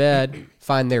turkeys to bed,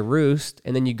 find their roost,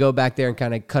 and then you go back there and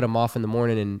kind of cut them off in the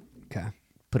morning and Okay.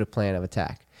 put a plan of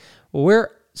attack. Well, we're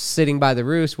sitting by the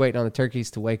roost waiting on the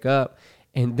turkeys to wake up,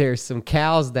 and there's some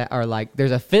cows that are like,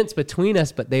 there's a fence between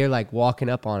us, but they're like walking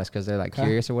up on us because they're like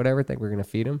curious or whatever, think we're gonna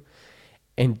feed them.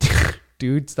 And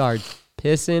dude starts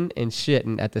pissing and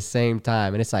shitting at the same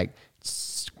time, and it's like,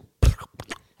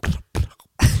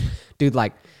 dude,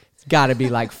 like it's got to be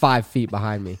like 5 feet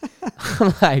behind me.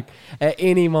 I'm like, at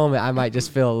any moment, I might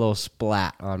just feel a little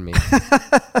splat on me.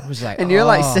 I was like, And you're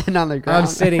like "Oh." sitting on the ground. I'm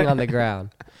sitting on the ground.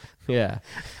 Yeah,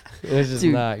 it was just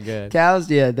Dude, not good. Cows,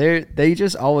 yeah, they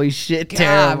just always shit Yeah,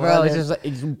 terrible. bro, it's just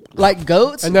like, like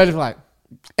goats. and they're just like,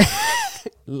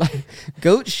 like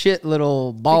Goats shit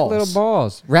little balls. little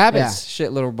balls. Rabbits Yeah.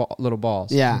 shit little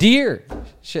balls. Yeah. Deer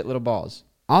shit little balls.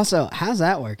 Also, how's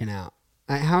that working out?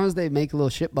 Like, how does they make little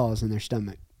shit balls in their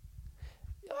stomach?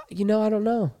 You know, I don't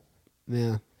know.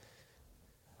 Yeah,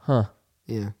 Huh.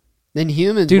 yeah. Then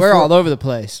humans, Dude, we're for- all over the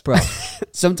place, Bro.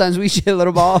 Sometimes we shit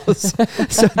little balls.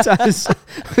 Sometimes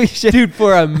we shit. Dude,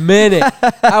 for a minute,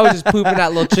 I was just pooping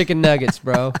out little chicken nuggets,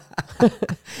 bro.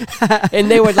 And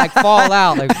they would like fall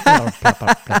out. Like, I'm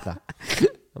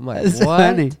like, That's what?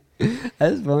 funny.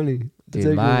 That's funny. That's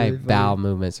Dude, my actually really bowel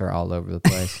movements are all over the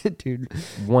place. funny. Dude.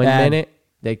 One Bad. minute,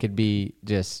 they could be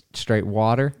just straight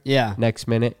water. Yeah. Next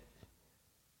minute,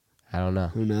 I don't know.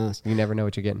 Who knows? You never know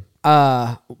what you're getting.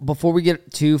 Before we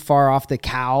get too far off the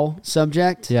cow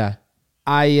subject, Yeah.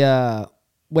 I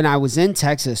when I was in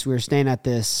Texas, we were staying at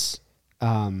this.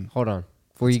 Hold on.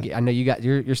 I know you got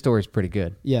your story's pretty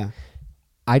good. Yeah.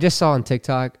 I just saw on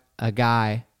TikTok a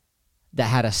guy that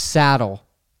had a saddle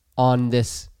on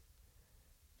this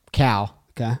cow.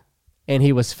 Okay. And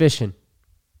he was fishing.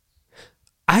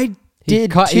 I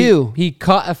did too. He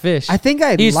caught a fish. I think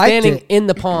He's liked standing it. in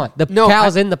the pond. The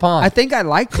cow's in the pond. I think I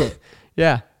liked it.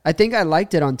 Yeah. I think I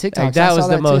liked it on TikTok. Like, that was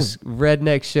the most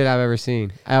redneck shit I've ever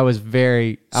seen. I was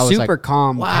super like,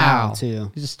 calm wow. cow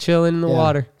too. He's just chilling in the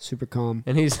water. Super calm.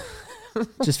 And he's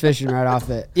just fishing right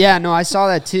off it. Yeah, no, I saw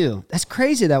that too. That's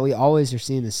crazy that we always are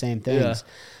seeing the same things.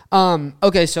 Yeah.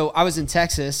 Okay, so I was in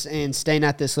Texas and staying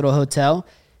at this little hotel,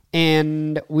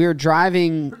 and we were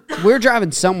driving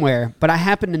somewhere, but I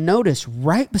happened to notice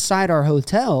right beside our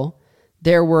hotel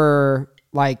there were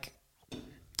like,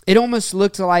 it almost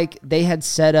looked like they had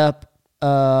set up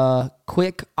a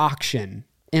quick auction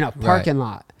in a parking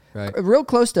lot. Right. Real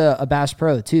close to a Bass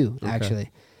Pro too,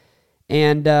 actually.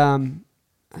 And I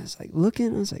was like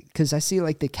looking, because I see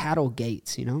like the cattle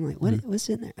gates, I'm like, what's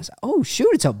in there? I was like, oh shoot,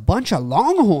 it's a bunch of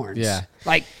longhorns. Yeah.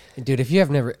 Like, dude, if you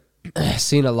have never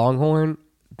seen a longhorn,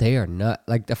 they are nut.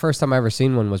 Like the first time I ever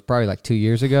seen one was probably like 2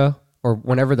 years ago, or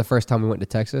whenever the first time we went to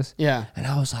Texas. Yeah. And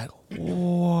I was like,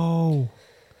 whoa.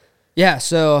 Yeah,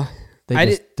 so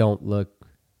they don't look.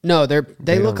 No,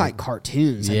 they look like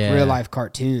cartoons, like real life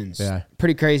cartoons. Yeah.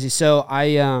 Pretty crazy. So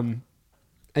I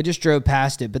just drove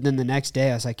past it, but then the next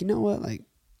day I was like, you know what? Like,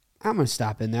 I'm going to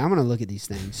stop in there. I'm going to look at these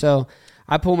things. So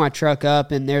I pull my truck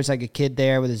up, and there's like a kid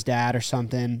there with his dad or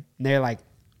something. And they're like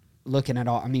looking at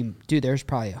all. I mean, dude, there's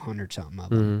probably 100-something of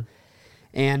them.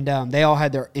 And they all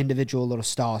had their individual little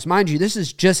stalls. Mind you, this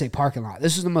is just a parking lot.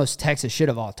 This is the most Texas shit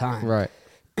of all time. Right.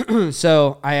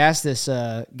 So I asked this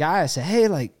guy, I said, hey,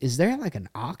 like, is there like an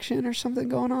auction or something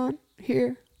going on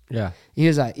here? Yeah. He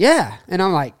was like, yeah. And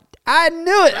I'm like, I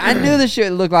knew it. I knew this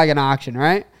shit looked like an auction,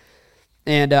 right?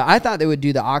 And I thought they would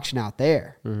do the auction out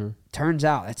there. Turns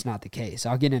out that's not the case.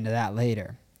 I'll get into that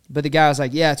later. But the guy was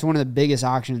like, yeah, it's one of the biggest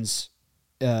auctions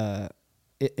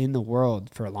in the world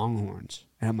for longhorns.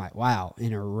 And I'm like, wow,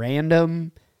 in a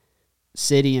random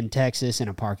city in Texas in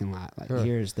a parking lot. Like,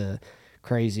 here's the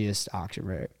craziest auction,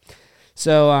 right?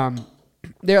 So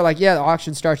they're like, yeah, the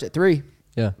auction starts at 3.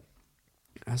 Yeah.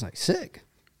 I was like, sick.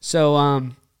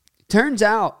 So turns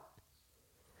out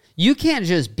you can't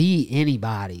just be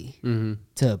anybody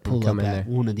to pull up at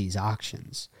one of these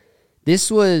auctions.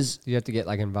 This was... You have to get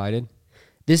like invited?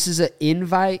 This is an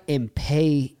invite and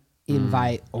pay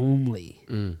invite only.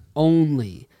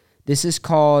 Only. This is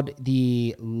called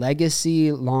the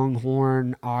Legacy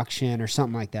Longhorn Auction or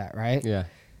something like that, right? Yeah.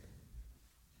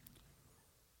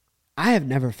 I have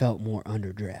never felt more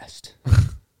underdressed.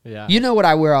 Yeah. You know what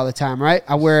I wear all the time, right?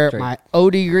 I wear my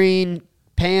OD green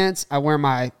pants. I wear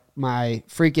my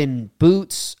freaking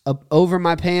boots up over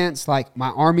my pants, like my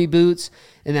army boots,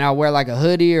 and then I'll wear like a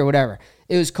hoodie or whatever.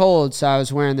 It was cold, so I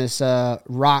was wearing this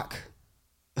rock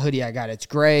hoodie I got. It's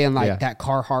gray and like that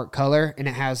Carhartt color, and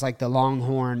it has like the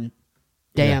Longhorn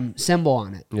symbol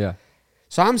on it. Yeah.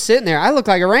 So I'm sitting there. I look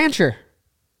like a rancher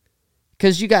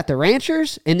because you got the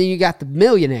ranchers and then you got the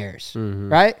millionaires,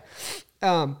 right?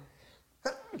 Bless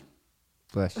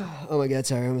you. Oh my God,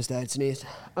 sorry, I almost died. Sneezed.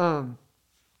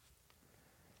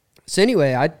 So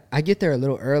anyway, I get there a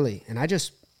little early, and I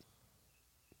just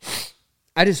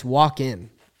walk in.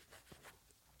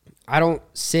 I don't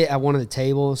sit at one of the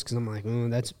tables because I'm like,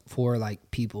 that's for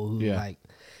like people who like.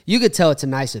 You could tell it's a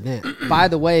nice event. By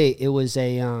the way, it was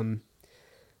a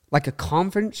like a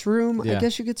conference room, I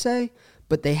guess you could say,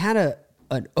 but they had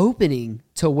an opening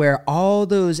to where all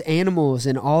those animals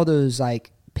and all those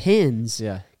like pins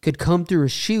could come through a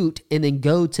chute and then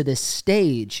go to this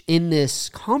stage in this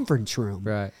conference room.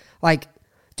 Right. Like,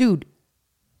 dude,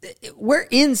 we're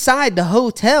inside the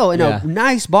hotel in a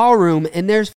nice ballroom, and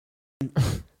there's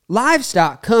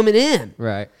livestock coming in.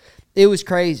 Right. It was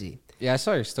crazy. Yeah, I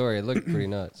saw your story. It looked pretty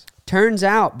nuts. Turns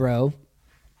out, bro,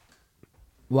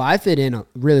 well, I fit in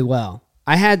really well.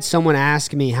 I had someone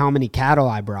ask me how many cattle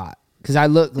I brought because I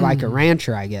look like a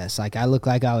rancher, I guess. Like, I look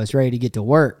like I was ready to get to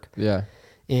work. Yeah.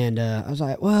 And I was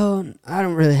like, well, I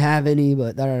don't really have any,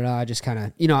 but I just kind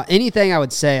of, anything I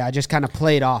would say, I just kind of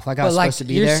played off like I was supposed to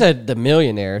be there. You said the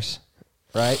millionaires,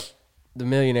 right? The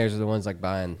millionaires are the ones like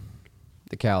buying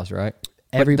the cows, right?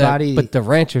 Everybody. But the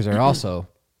ranchers are also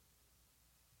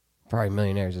probably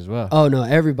millionaires as well. Oh, no,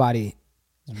 everybody.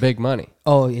 It's big money.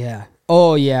 Oh, yeah.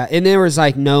 Oh, yeah. And there was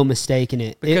like no mistaking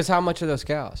it. Because how much are those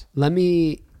cows? Let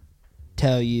me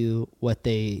tell you what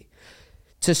they...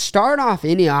 to start off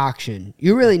any auction,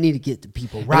 you really need to get the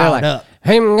people riled up.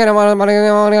 Hey, I'm gonna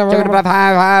Talking about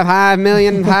 5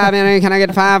 million, 5 million. Can I get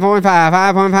 5.5,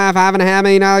 5.5, $5.5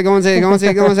 million? Going 6, going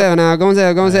 6, going 7 now. Going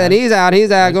 7, going 7. He's out,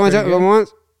 going 7, going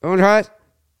once, going twice.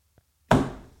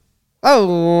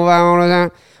 Oh,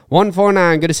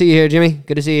 149. Good to see you here, Jimmy.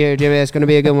 Good to see you here, Jimmy. It's going to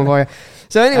be a good one for you.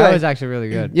 So anyway. That was actually really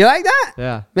good. You like that?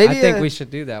 Yeah. Maybe I think we should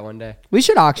do that one day. We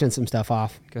should auction some stuff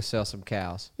off. Go sell some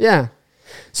cows. Yeah.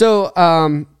 So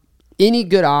any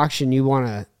good auction, you want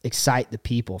to excite the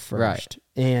people first. Right.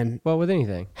 And well, with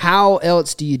anything. How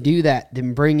else do you do that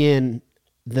than bring in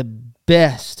the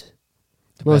best,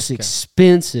 most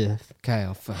expensive,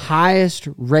 cow, highest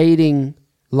rating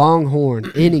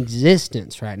longhorn in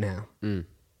existence right now?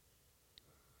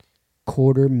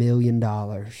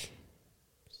 $250,000.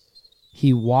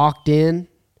 He walked in,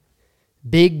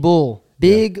 big bull,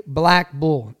 big black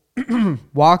bull.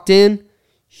 Walked in,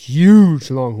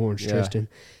 huge longhorns, Tristan.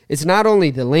 It's not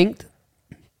only the length,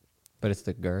 but it's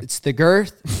the girth. It's the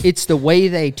girth. It's the way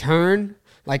they turn,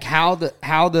 like how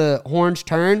the horns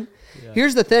turn. Yeah.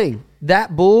 Here's the thing: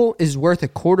 that bull is worth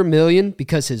 $250,000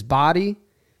 because his body,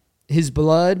 his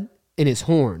blood, and his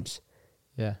horns.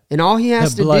 Yeah. And all he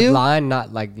has to do, bloodline,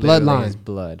 not like bloodline, his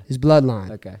blood. His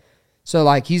bloodline. Okay. So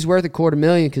like he's worth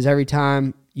 $250,000 because every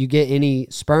time you get any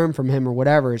sperm from him or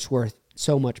whatever, it's worth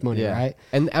so much money, right?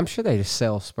 And I'm sure they just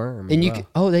sell sperm. And you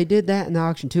they did that in the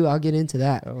auction too. I'll get into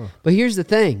that. But here's the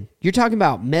thing. You're talking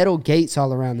about metal gates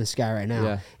all around this guy right now.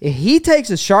 Yeah. If he takes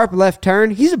a sharp left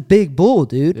turn, he's a big bull,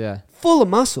 dude. Yeah. Full of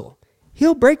muscle.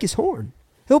 He'll break his horn.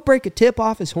 He'll break a tip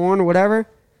off his horn or whatever.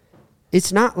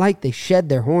 It's not like they shed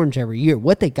their horns every year.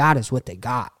 What they got is what they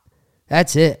got.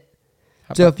 That's it.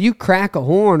 So if you crack a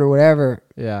horn or whatever.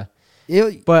 Yeah.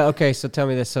 But okay, so tell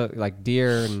me this. So like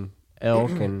deer and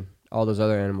elk and all those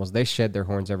other animals, they shed their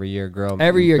horns every year,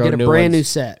 get a brand new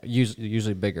set.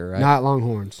 Usually bigger, right? Not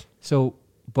longhorns. So,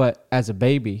 but as a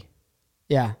baby,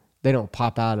 yeah, they don't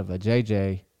pop out of a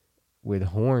JJ with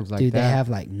horns like that. Dude, they have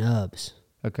like nubs.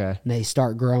 Okay. And they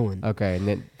start growing. Okay, and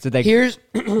then so they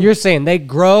you're saying they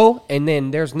grow and then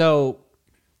there's no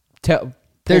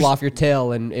pull off your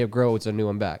tail and it grows a new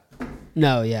one back.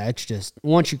 No, yeah, it's just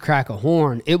once you crack a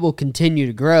horn, it will continue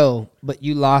to grow, but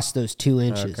you lost those 2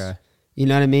 inches. Okay. You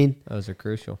know what I mean? Those are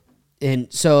crucial. And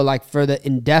so like for the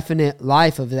indefinite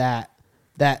life of that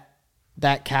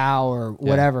cow or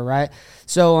whatever, right?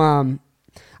 So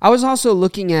I was also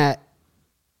looking at,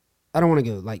 I don't want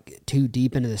to go like too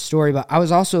deep into the story, but I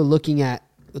was also looking at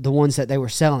the ones that they were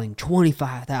selling,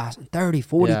 25,000, 30,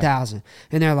 40,000.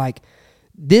 And they're like,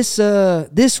 this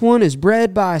one is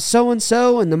bred by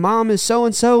so-and-so and the mom is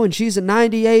so-and-so and she's a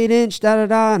 98-inch,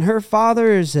 da-da-da, and her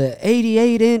father is a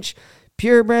 88-inch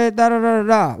purebred,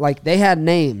 da-da-da-da-da. Like they had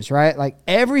names, right? Like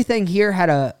everything here had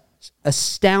a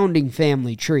astounding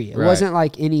family tree. It wasn't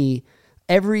like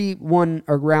everyone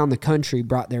around the country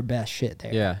brought their best shit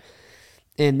there. Yeah.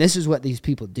 And this is what these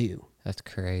people do. That's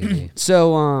crazy.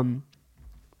 So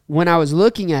when I was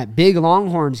looking at big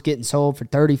longhorns getting sold for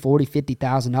 $30,000, $40,000,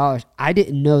 $50,000, I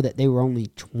didn't know that they were only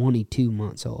 22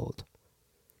 months old.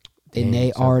 And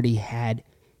they already had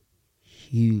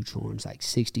huge horns, like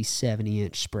 60,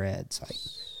 70-inch spreads, like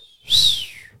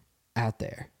out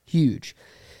there. Huge.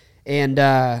 And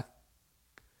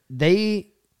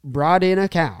they brought in a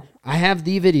cow. I have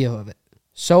the video of it.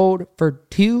 Sold for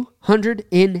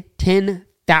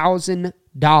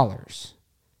 $210,000.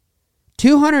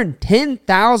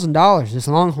 $210,000 this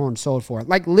longhorn sold for.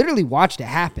 Like literally watched it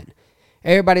happen.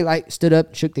 Everybody like stood up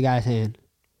and shook the guy's hand.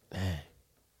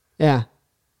 Yeah.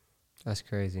 That's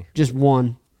crazy. Just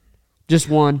one.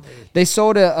 They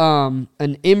sold an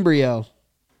embryo.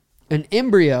 An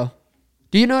embryo.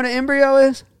 Do you know what an embryo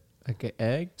is? Like an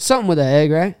egg? Something with an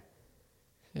egg, right?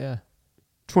 Yeah.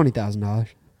 $20,000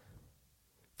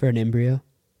 for an embryo.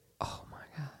 Oh my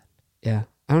God. Yeah.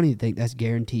 I don't even think that's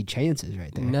guaranteed chances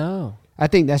right there. No. I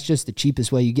think that's just the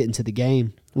cheapest way you get into the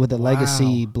game with a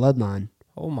legacy bloodline.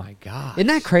 Oh my God. Isn't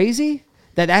that crazy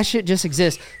that shit just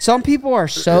exists? Some people are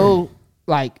so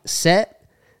like set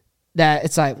that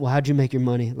it's like, well, how'd you make your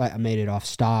money? Like I made it off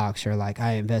stocks, or like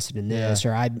I invested in this,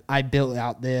 or I built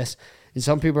out this. And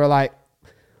some people are like,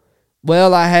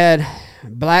 well, I had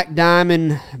Black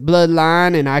Diamond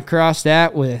bloodline and I crossed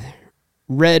that with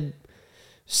Red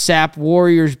Sap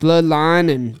Warriors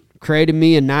bloodline and created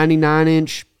me a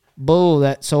 99-inch bull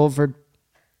that sold for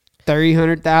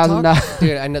 $300,000.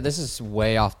 Dude, I know this is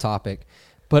way off topic,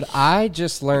 but I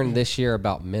just learned this year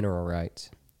about mineral rights.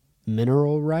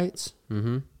 Mineral rights?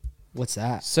 Mm-hmm. What's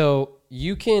that? So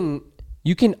you can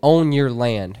own your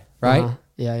land, right? Uh-huh.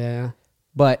 Yeah.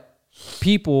 But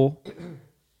people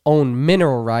own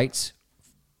mineral rights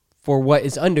for what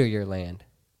is under your land.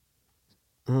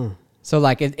 So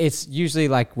like it's usually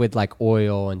like with like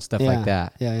oil and stuff like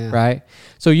that. Yeah. Right?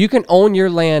 So you can own your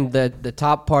land, the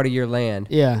top part of your land.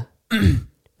 Yeah.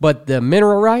 But the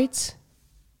mineral rights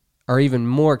are even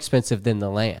more expensive than the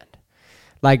land.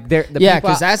 Like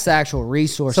because that's the actual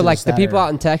resources. So like the people out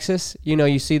in Texas,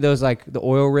 you see those like the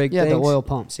oil rig things. the oil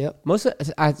pumps. Yep. Most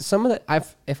of some of the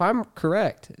if I'm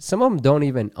correct, some of them don't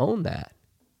even own that.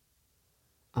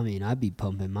 I mean, I'd be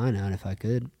pumping mine out if I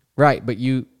could. Right, but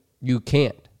you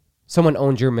can't. Someone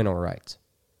owns your mineral rights.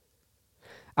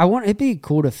 It'd be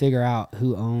cool to figure out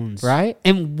who owns. Right?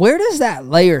 And where does that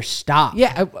layer stop?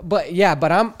 Yeah,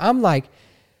 but I'm like,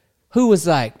 who was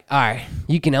like, all right,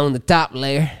 you can own the top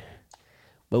layer,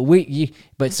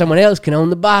 but someone else can own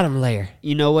the bottom layer.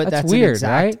 You know what? That's That's weird, an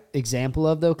exact right? example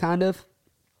of though, kind of.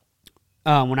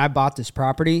 When I bought this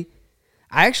property,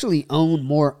 I actually own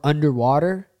more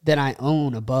underwater than I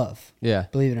own above. Yeah.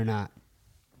 Believe it or not.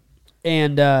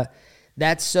 And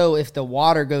that's so if the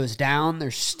water goes down,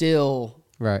 there's still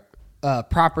Right.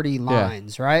 property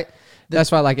lines, right?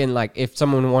 That's why like if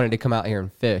someone wanted to come out here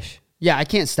and fish. Yeah, I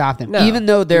can't stop them. No. Even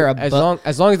though they're as long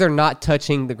as they're not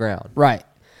touching the ground. Right.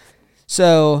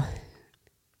 So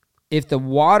if the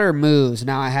water moves,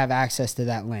 now I have access to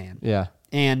that land. Yeah.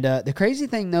 And the crazy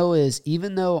thing, though, is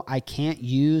even though I can't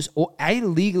I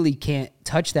legally can't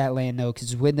touch that land, though,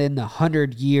 because it's within the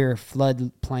 100-year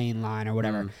floodplain line or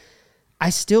whatever, I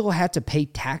still have to pay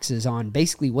taxes on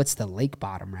basically what's the lake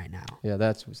bottom right now. Yeah,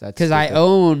 that's because I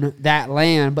own that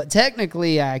land, but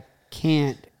technically I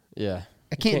can't. Yeah.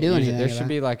 I can't do anything. There should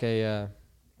be like a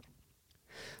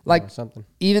something.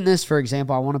 Even this, for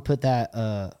example, I want to put that.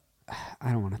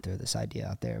 I don't want to throw this idea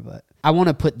out there, but I want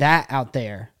to put that out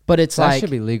there. But it's that like should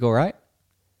be legal, right?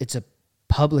 It's a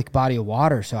public body of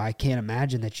water, so I can't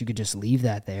imagine that you could just leave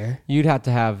that there. You'd have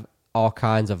to have all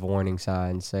kinds of warning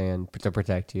signs saying to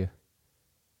protect you.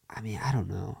 I mean, I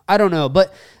don't know,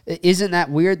 but isn't that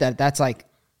weird that that's like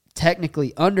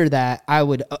technically under that? I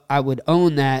would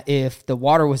own that if the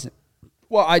water wasn't.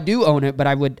 Well, I do own it, but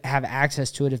I would have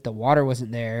access to it if the water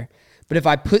wasn't there. But if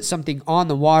I put something on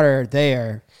the water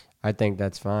there, I think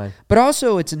that's fine. But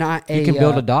also, it's not you can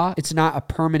build a dock. It's not a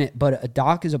permanent, but a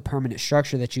dock is a permanent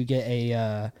structure that you get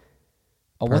a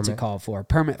what's it called for? A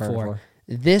permit for.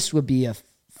 This would be a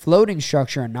floating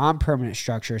structure, a non-permanent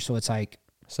structure. So it's like.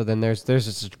 So then there's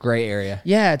this gray area.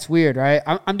 Yeah, it's weird, right?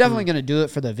 I'm definitely going to do it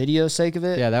for the video sake of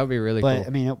it. Yeah, that would be really cool. But I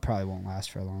mean, it probably won't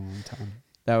last for a long, long time.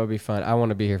 That would be fun. I want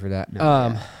to be here for that. No,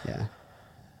 yeah.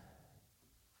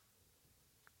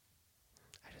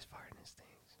 I just farted in these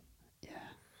things. Yeah.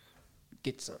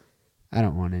 Get some. I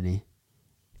don't want any.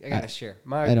 I gotta share.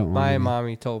 I don't want My any.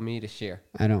 mommy told me to share.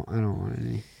 I don't want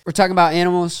any. We're talking about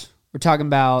animals. We're talking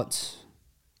about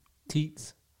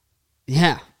teats.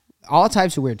 Yeah, all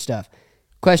types of weird stuff.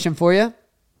 Question for you: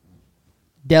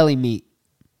 deli meat.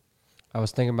 I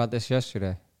was thinking about this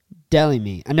yesterday. Deli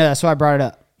meat. I know, that's why I brought it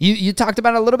up. You talked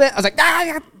about it a little bit. I was like,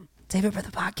 save it for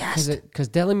the podcast. Because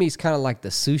deli meat's kind of like the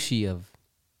sushi of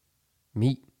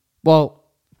meat. Well,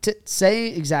 say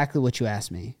exactly what you asked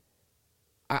me.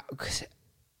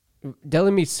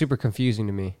 Deli meat's super confusing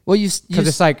to me. Well, because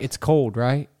it's like it's cold,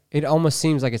 right? It almost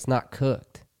seems like it's not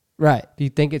cooked. Right. Do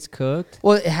you think it's cooked?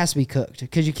 Well, it has to be cooked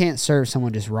because you can't serve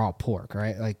someone just raw pork,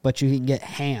 right? Like, but you can get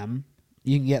ham.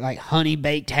 You can get like honey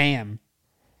baked ham.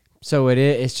 So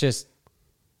it's just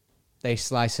they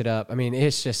slice it up. I mean,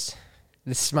 it's just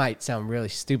this might sound really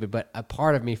stupid, but a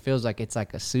part of me feels like it's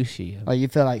like a sushi. Oh, you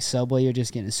feel like Subway? You're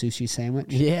just getting a sushi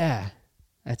sandwich? Yeah.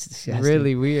 That's disgusting.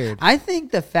 Really weird. I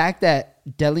think the fact that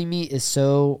deli meat is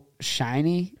so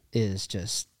shiny is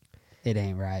just, it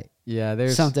ain't right. Yeah,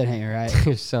 there's something ain't right.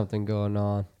 There's something going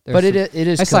on. But it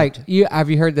is. It's cooked. like have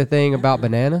you heard the thing about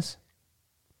bananas?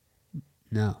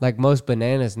 No. Like most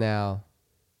bananas now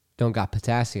don't got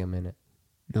potassium in it.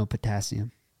 No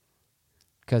potassium.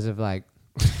 Because of like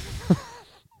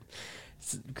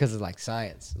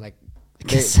science. Like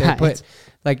They put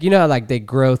like how like they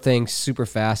grow things super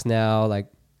fast now. Like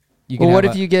you can. Well, what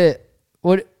if you get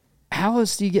how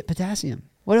else do you get potassium?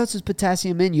 What else is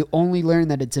potassium in? You only learn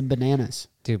that it's in bananas.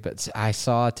 Dude, but I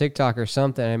saw a TikTok or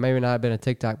something. It may not have been a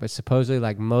TikTok, but supposedly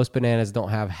like most bananas don't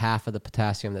have half of the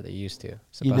potassium that they used to.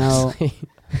 Supposedly.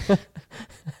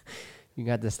 You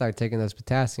got to start taking those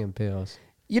potassium pills.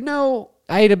 I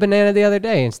ate a banana the other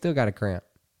day and still got a cramp.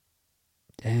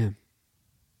 Damn.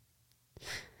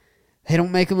 They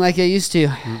don't make them like they used to.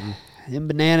 Them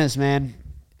bananas, man.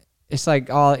 It's like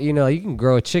you can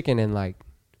grow a chicken in like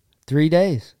 3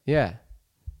 days. Yeah.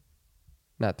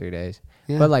 Not 3 days.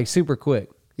 Yeah. But like super quick.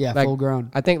 Yeah, like, full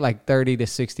grown. I think like 30 to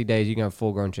 60 days you can have a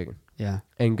full grown chicken. Yeah.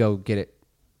 And go get it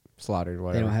slaughtered, They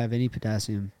whatever. don't have any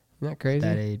potassium Isn't that at crazy?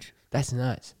 that age. That's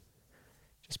nuts.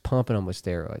 Just pumping them with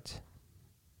steroids.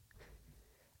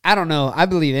 I don't know. I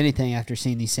believe anything after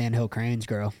seeing these sandhill cranes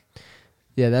grow.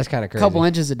 Yeah, that's kind of A crazy. couple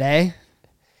inches a day.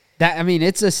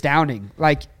 It's astounding.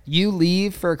 Like, you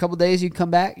leave for a couple days, you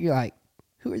come back, you're like,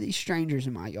 who are these strangers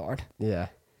in my yard? Yeah.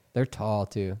 They're tall,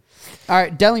 too. All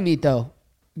right, deli meat, though.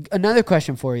 Another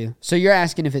question for you. So you're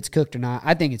asking if it's cooked or not.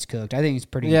 I think it's cooked. I think it's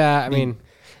pretty... Yeah, I mean,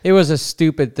 it was a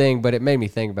stupid thing, but it made me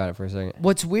think about it for a second.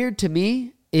 What's weird to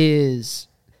me is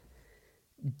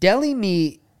deli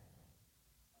meat,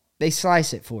 they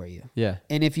slice it for you. Yeah.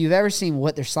 And if you've ever seen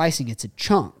what they're slicing, it's a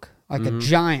chunk, like a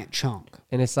giant chunk.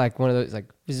 And it's like one of those, like,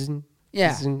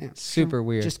 Yeah. super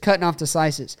weird. Just cutting off the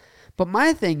slices. But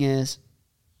my thing is,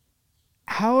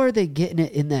 how are they getting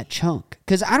it in that chunk?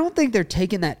 Because I don't think they're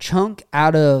taking that chunk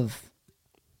out of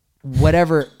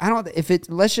whatever.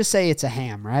 Let's just say it's a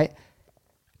ham, right?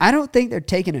 I don't think they're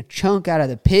taking a chunk out of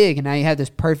the pig and now you have this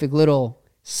perfect little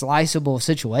sliceable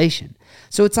situation.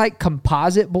 So it's like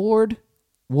composite board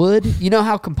wood. You know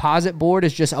how composite board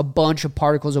is just a bunch of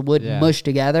particles of wood mushed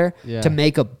together to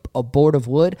make a board of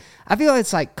wood? I feel like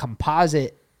it's like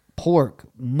composite pork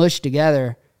mushed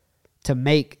together to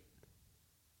make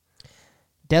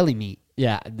deli meat.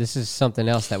 Yeah, this is something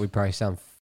else that we probably sound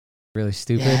really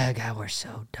stupid. Yeah, God, we're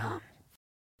so dumb.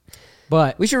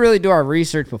 But We should really do our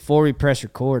research before we press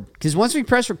record. Because once we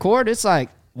press record, it's like,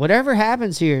 whatever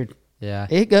happens here, yeah.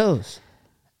 it goes.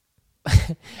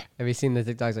 Have you seen the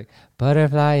TikToks like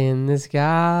butterfly in the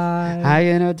sky?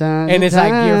 And it's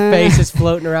like your face is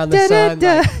floating around the sun.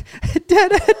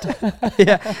 Like,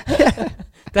 Yeah.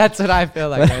 that's what I feel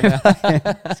like right now.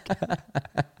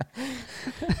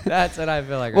 That's what I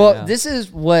feel like right now. Well, this is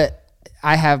what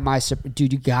I have my...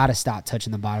 Dude, you got to stop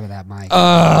touching the bottom of that mic.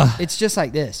 It's just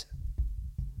like this.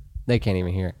 They can't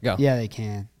even hear it. Go. Yeah, they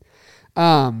can.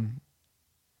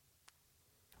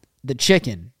 The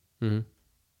chicken. Mm-hmm.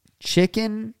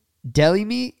 Chicken deli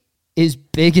meat is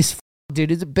big as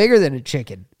dude. It's bigger than a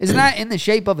chicken. It's not in the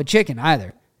shape of a chicken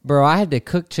either. Bro, I had to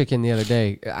cook chicken the other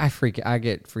day. I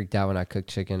get freaked out when I cook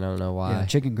chicken. I don't know why. Yeah,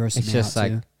 chicken grosses It's me just out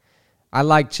like too. I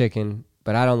like chicken,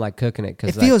 but I don't like cooking it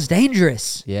because It feels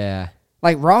dangerous. Yeah,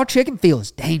 Like raw chicken feels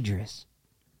dangerous.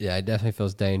 yeah, it definitely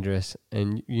feels dangerous,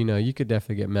 and you could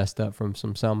definitely get messed up from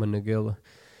some salmonella,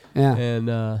 Yeah,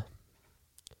 and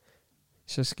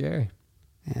it's just scary.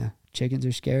 yeah. Chickens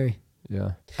are scary.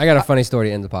 Yeah, I got a funny story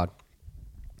to end the pod,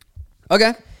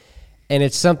 Okay. and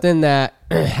it's something that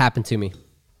happened to me,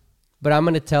 but I'm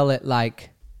gonna tell it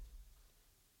like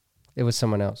it was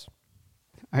someone else.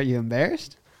 Are you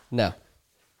embarrassed? No,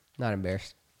 not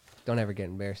embarrassed. Don't ever get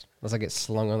embarrassed unless I get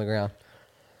slung on the ground.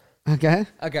 Okay.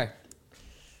 Okay.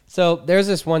 So there's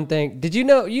this one thing. Did you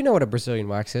know what a Brazilian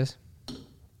wax is?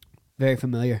 Very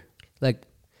familiar. Like,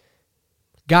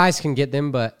 guys can get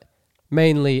them, but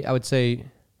mainly I would say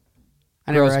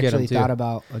I never girls get 'em actually too. thought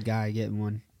about a guy getting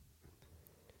one.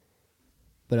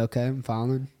 But okay, I'm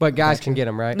following. But guys Gotcha. can get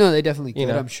them, right? No, they definitely could. You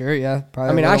know. I'm sure. Yeah.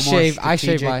 Probably I mean, a I little more shave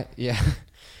strategic. my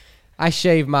I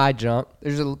shave my jump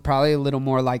There's probably a little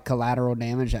more like collateral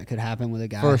damage that could happen with a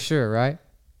guy. for sure, right?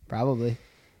 Probably.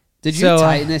 Did you So,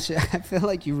 tighten this? I feel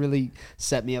like you really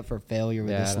set me up for failure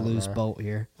with Yeah, this I don't loose know. bolt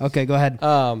here. Okay, go ahead.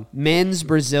 Um, Men's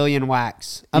Brazilian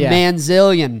wax. A Yeah.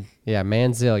 manzillion. yeah,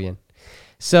 manzillion.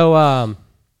 So,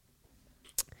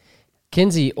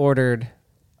 Kinsey ordered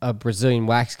a Brazilian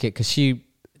wax kit because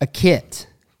A kit.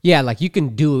 like you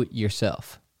can do it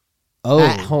yourself. Oh.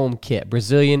 At home kit,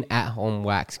 Brazilian at home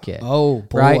wax kit. Oh,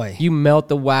 boy. Right? You melt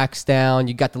the wax down.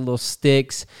 You got the little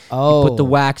sticks. Oh. You put the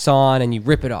wax on and you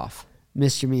rip it off.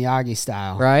 Mr. Miyagi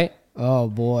style. Right? Oh,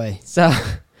 boy. So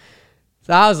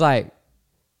I was like,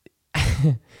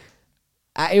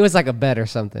 it was like a bet or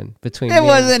something between me It and-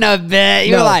 wasn't a bet.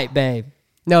 You were No. like, babe.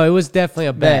 No, it was definitely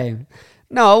a bet. Babe.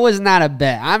 No, it was not a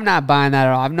bet. I'm not buying that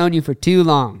at all. I've known you for too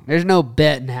long. There's no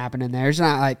betting happening there. It's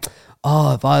not like,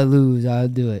 oh, if I lose, I'll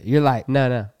do it. You're like,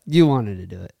 No. you wanted to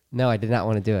do it. No, I did not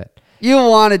want to do it. You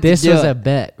wanted This to do was it. a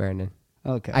bet, Brandon.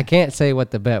 Okay. I can't say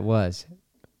what the bet was.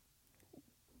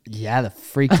 Yeah, the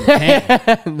freak you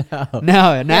can.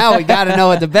 No, now we got to know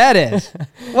what the bet is.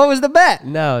 What was the bet?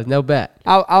 No bet.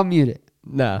 I'll mute it,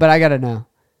 No. but I got to know.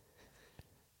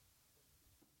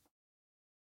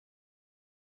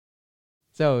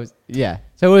 So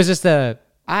it was just a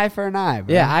Eye for an eye,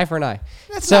 bro. eye for an eye.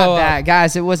 That's So, not bad.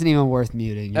 Guys, it wasn't even worth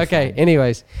muting. You're Okay. fine.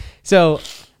 Anyways, so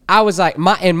I was like,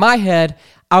 in my head,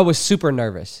 I was super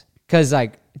nervous because,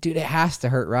 like, dude, it has to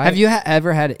hurt, right? Have you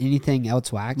ever had anything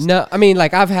else waxed? No, I mean,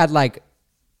 like, I've had like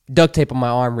duct tape on my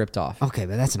arm ripped off. Okay,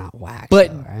 but that's not wax. But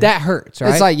though, right? that hurts,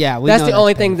 right? It's like, yeah, we that's know the that's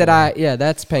only thing that painful.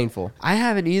 that's painful. I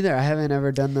haven't either. I haven't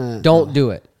ever done the. Don't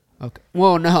do it. Okay.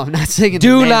 Well, no, I'm not saying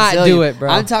Do not do it, bro.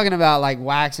 I'm talking about like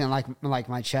waxing, like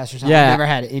my chest or something. Yeah. I've never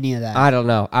had any of that. I don't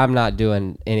know. I'm not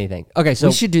doing anything. Okay, so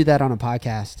we should do that on a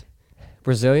podcast.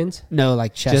 Brazilians No,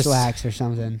 like chest Just- wax or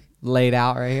something. laid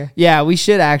out right here. Yeah, we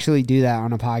should actually do that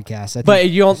on a podcast. I think But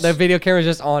you don't, the video camera's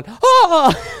just on,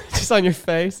 just on your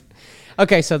face.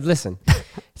 Okay, so listen.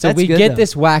 So That's we good, get though.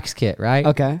 this wax kit, right?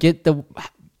 Okay. Get the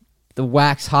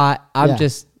wax hot. I'm Yeah.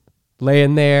 just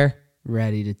laying there,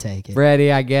 ready to take it.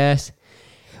 ready, I guess.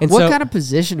 And What so kind of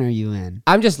position are you in?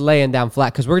 I'm just laying down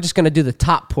flat because we're just going to do the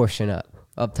top portion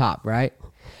up top, right?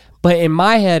 But in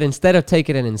my head, instead of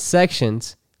taking it in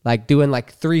sections, like doing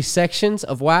like 3 sections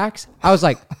of wax, I was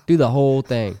like, do the whole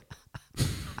thing.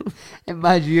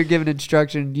 Imagine you're giving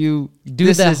instruction. You Do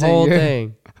this the isn't whole your-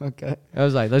 thing. Okay. I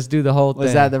was like, let's do the whole thing.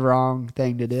 Was that the wrong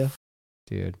thing to do?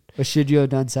 Dude. But should you have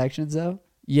done sections though?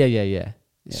 Yeah. Yeah.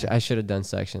 I should have done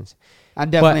sections. I'm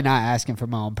definitely not asking for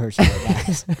my own personal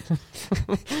advice.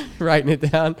 Writing it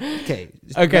down. Okay.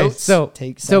 Okay, notes, so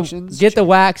take so sections. get the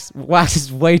wax. Wax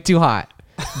is way too hot.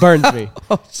 Burns me.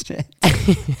 Oh shit.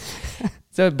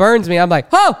 So it burns me. I'm like,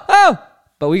 oh.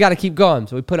 But we got to keep going.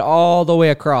 So we put it all the way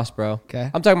across, bro. Okay.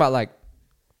 I'm talking about like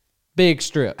big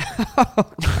strip.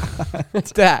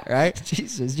 It's that, right?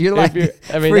 Jesus, you're like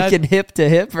I mean, freaking hip to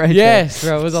hip right Yes,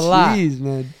 there. bro. It was a lot. Jeez,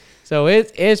 man. So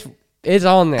it's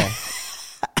on there.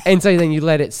 And so then you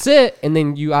let it sit, and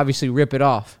then you obviously rip it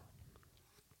off.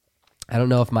 I don't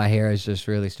know if my hair is just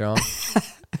really strong.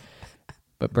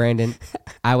 But Brandon,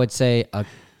 I would say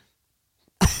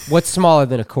what's smaller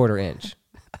than a 1/4 inch?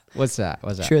 What's that?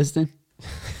 Tristan,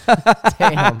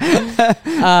 Damn.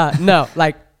 No,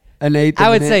 like an eighth. I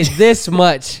of would an say inch. this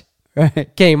much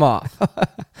Right. came off.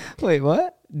 Wait,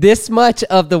 what? This much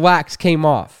of the wax came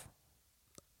off.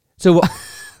 So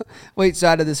Wait, so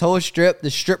out of this whole strip, the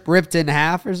strip ripped in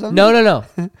half or something? no.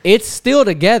 It's still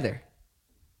together.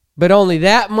 But only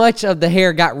that much of the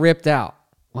hair got ripped out.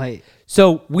 Wait.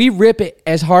 So we rip it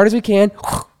as hard as we can,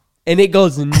 and it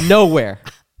goes nowhere.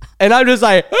 And I'm just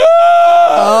like,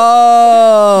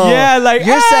 Oh. Yeah, like,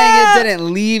 You're saying it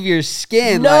didn't leave your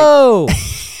skin. no.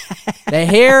 The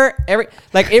hair,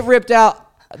 it ripped out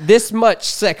this much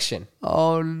section.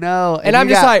 Oh, no. And I'm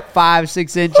you just got like,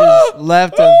 5-6 inches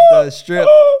left of the strip.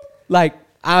 Like,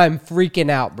 I'm freaking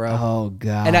out, bro. Oh,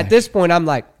 God. And at this point, I'm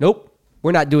like, nope,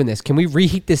 we're not doing this. Can we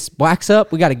reheat this wax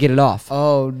up? We got to get it off.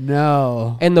 Oh,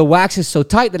 no. And the wax is so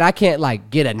tight that I can't, like,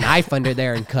 get a knife under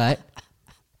there and cut.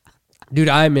 Dude,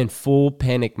 I'm in full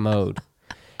panic mode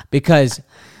because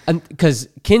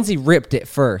Kinsey ripped it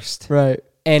first. Right.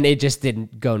 And it just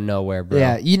didn't go nowhere, bro.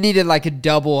 Yeah, you needed like a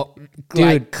double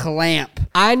Dude, clamp.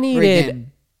 I needed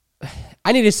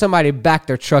somebody to back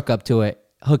their truck up to it,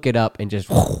 hook it up, and just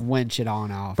Winch it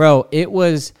on off. Bro, it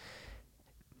was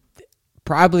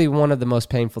probably one of the most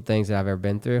painful things that I've ever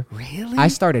been through. Really? I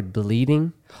started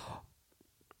bleeding.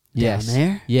 Yes. Down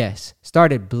there? Yes.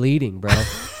 Started bleeding, bro.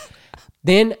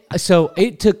 Then, so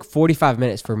it took 45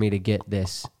 minutes for me to get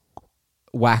this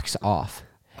wax off.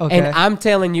 Okay. And I'm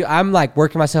telling you, I'm like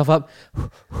working myself up.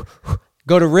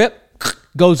 Go to rip,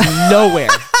 goes nowhere.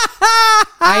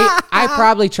 I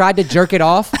probably tried to jerk it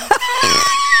off.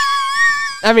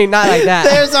 I mean, not like that.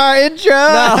 There's our intro.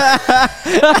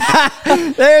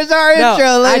 There's our intro.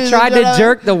 I ladies tried and to gentlemen.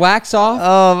 jerk the wax off.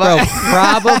 Oh, my. Bro,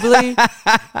 probably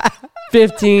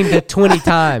 15 to 20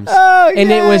 times. Oh,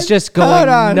 and it was God. just Hold going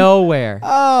on. nowhere.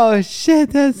 Oh shit,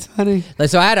 that's funny.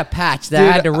 So I had a patch that Dude,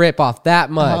 I had to rip off that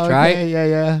much, Okay, right?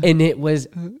 Yeah. And it was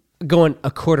going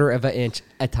 1/4 of an inch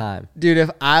a time. Dude, if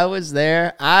I was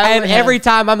there, And every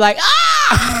time I'm like,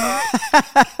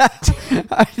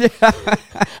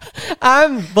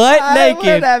 I'm butt I naked.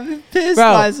 would have pissed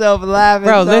Bro. myself laughing.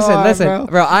 Bro, so listen, hard,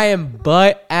 bro. I am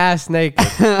butt ass naked.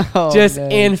 Oh, just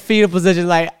man. in fetal position,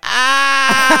 like,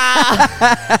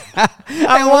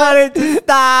 I wanted to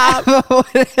stop.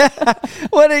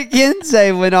 What did Ken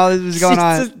say when all this was going She's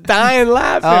on? just dying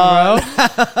laughing,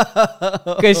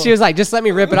 bro. Because she was like, just let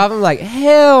me rip it off. I'm like,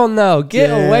 hell no. Get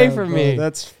away Damn, from bro, me.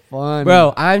 That's fun.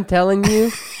 Bro, I'm telling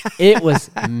you, it was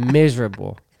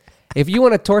miserable. If you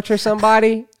want to torture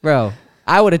somebody, bro,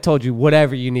 I would have told you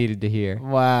whatever you needed to hear.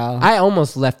 Wow. I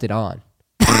almost left it on.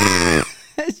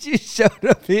 You showed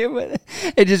up here with it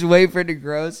and just wait for it to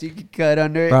grow so you could cut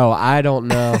under it. Bro, I don't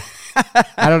know.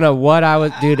 I don't know what I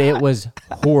was. Dude, it was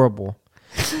horrible.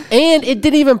 And it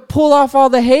didn't even pull off all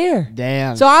the hair.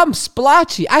 Damn. So I'm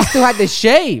splotchy. I still had to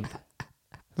shave.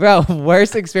 Bro,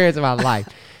 worst experience of my life.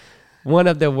 One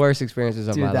of the worst experiences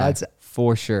of Dude, my that's life.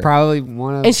 For sure. Probably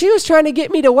one of. And she was trying to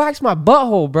get me to wax my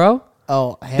butthole, bro.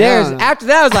 Oh, hell no. After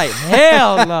that, I was like,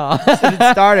 hell no. Should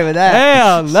have started with that.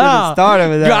 Hell no. Should have started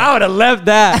with that. Yo, I would have left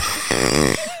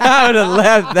that. I would have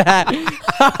left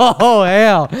that. Oh,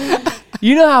 hell.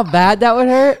 You know how bad that would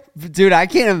hurt? Dude, I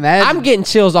can't imagine. I'm getting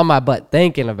chills on my butt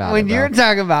thinking about it, When bro. you're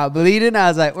talking about bleeding, I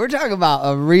was like, we're talking about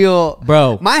a real...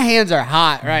 Bro. My hands are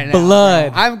hot right now.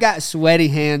 Blood. Bro. I've got sweaty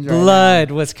hands right now.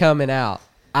 Blood was coming out.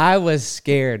 I was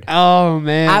scared. Oh,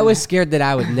 man. I was scared that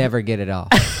I would never get it off.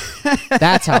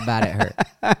 That's how bad it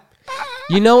hurt.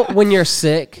 You know when you're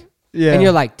sick Yeah. and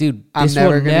you're like, dude, I'm this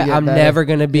never will gonna get I'm better. never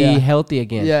going to be Yeah. healthy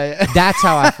again. Yeah. That's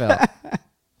how I felt.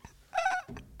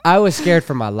 I was scared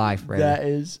for my life, bro. That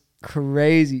is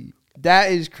crazy.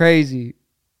 That is crazy.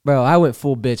 Bro, I went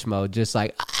full bitch mode, just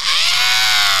like...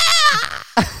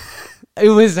 It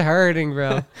was hurting,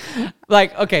 bro.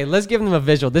 Like, okay, let's give them a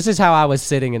visual. This is how I was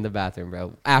sitting in the bathroom,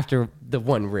 bro, after the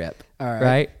one rip. All right.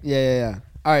 Right? Yeah.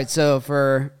 All right, so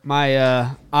for my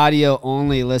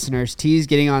audio-only listeners, T's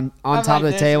getting on top like of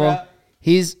the this, table. bro.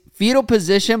 He's fetal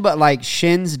position, but like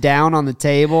shins down on the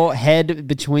table, head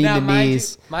between the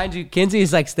knees. Mind you, Kinsey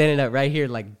is like standing up right here,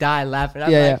 like die laughing.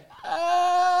 I'm Yeah,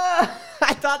 like,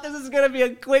 I thought this was going to be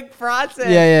a quick process.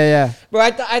 Yeah. Bro,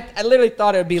 I literally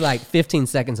thought it would be like 15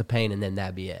 seconds of pain and then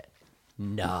that'd be it.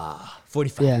 Nah,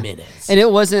 45 minutes. And it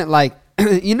wasn't like,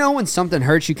 you know when something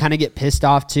hurts, you kind of get pissed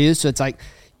off too. So it's like,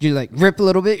 you like rip a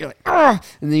little bit, you're like, "Ugh,"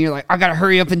 and then you're like, I got to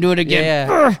hurry up and do it again.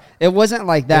 Yeah. Ugh. It wasn't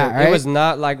like that, right? It was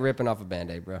not like ripping off a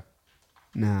Band-Aid, bro.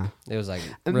 No. It was like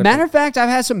ripping. Matter of fact, I've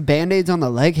had some Band-Aids on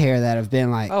the leg hair that have been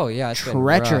like, Oh, yeah, it's been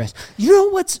treacherous. rough. You know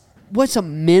what's a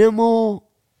minimal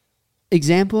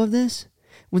example of this?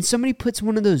 When somebody puts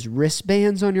one of those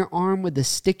wristbands on your arm with the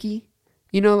sticky,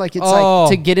 you know, like it's like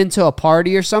to get into a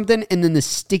party or something, and then the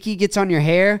sticky gets on your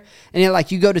hair, and it like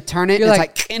you go to turn it, You're and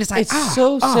like, it's like it's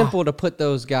so simple to put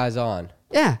those guys on.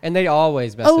 Yeah. And they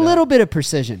always mess A it up. little bit of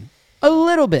precision. A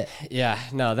little bit. Yeah,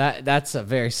 no, that's a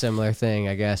very similar thing,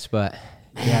 I guess. But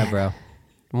yeah, bro,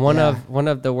 one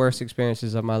of the worst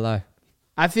experiences of my life.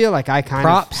 I feel like I kind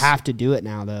Props. of have to do it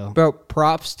now, though. Bro,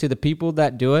 props to the people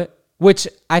that do it. Which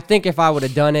I think if I would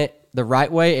have done it the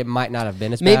right way, it might not have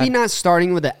been as bad. Maybe not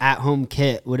starting with an at-home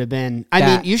kit would have been. I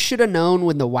mean, you should have known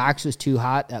when the wax was too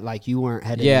hot that like you weren't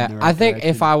headed. Yeah, in the right I think direction.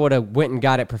 if I would have went and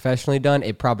got it professionally done,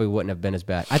 it probably wouldn't have been as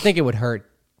bad. I think it would hurt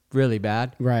really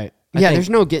bad. Right. I Yeah, think- there's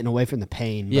no getting away from the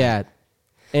pain. but Yeah,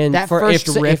 and that for first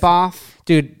rip off.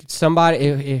 dude, somebody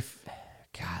if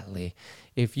godly,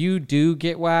 if you do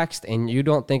get waxed and you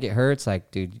don't think it hurts,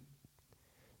 like, dude,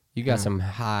 you got some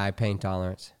high pain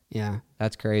tolerance. Yeah.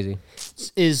 That's crazy.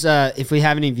 Is if we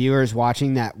have any viewers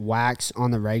watching that wax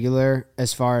on the regular,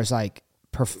 as far as like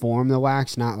perform the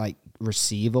wax, not like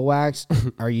receive a wax,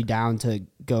 are you down to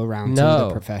go around to No.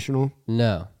 the professional?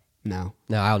 No, No.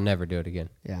 I'll never do it again.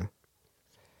 Yeah.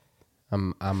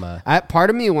 I'm a Part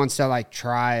of me wants to like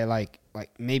try like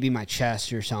maybe my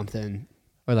chest or something.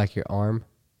 or like your arm.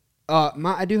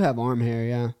 I do have arm hair.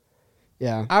 Yeah.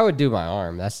 Yeah. I would do my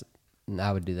arm.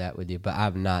 I would do that with you, but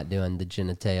I'm not doing the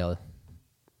genitalia.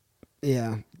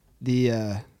 Yeah.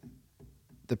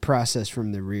 The process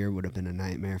from the rear would have been a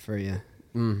nightmare for you.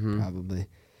 Mm-hmm. Probably.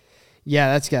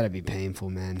 Yeah, that's got to be painful,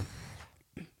 man.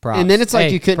 Props. And then it's like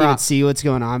Hey, you couldn't even props. see what's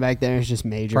going on back there. It's just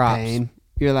major Props. pain.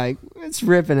 You're like, it's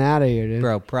ripping out of here, dude.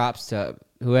 Bro, props to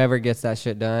whoever gets that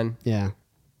shit done. Yeah,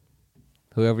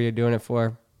 Whoever you're doing it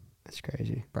for, that's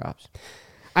crazy. props.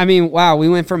 I mean, wow, we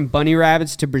went from bunny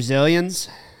rabbits to Brazilians.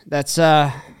 That's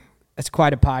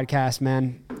quite a podcast,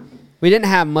 man. We didn't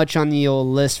have much on the old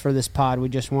list for this pod. We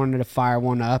just wanted to fire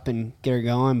one up and get her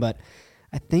going, but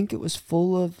I think it was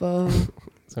full of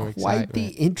Some quite the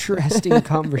excitement. interesting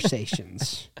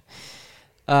conversations.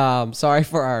 Sorry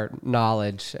for our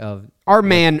knowledge of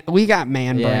We got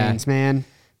man Yeah. brains, man.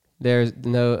 there's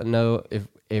no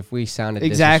if we sounded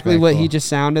Exactly what he disrespectful, just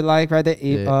sounded like right there.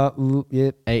 Yeah.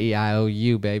 Yep.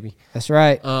 AEIOU, baby. That's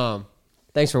right.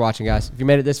 Thanks for watching, guys. If you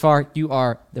made it this far, you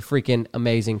are the freaking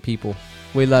amazing people.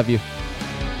 We love you.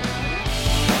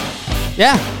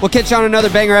 Yeah, we'll catch you on another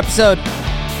Banger episode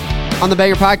on the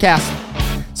Banger Podcast.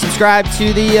 Subscribe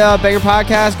to the Banger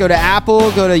Podcast. Go to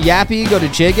Apple, go to Yappy, go to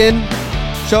Jiggin.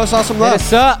 Show us all some Hit love.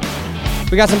 us up.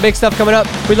 We got some big stuff coming up.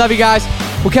 We love you guys.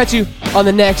 We'll catch you on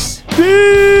the next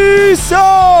Peace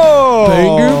out!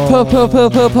 Banger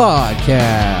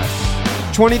Podcast.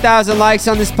 20,000 likes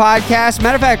on this podcast.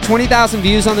 Matter of fact, 20,000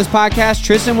 views on this podcast.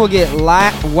 Tristan will get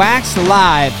waxed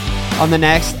live on the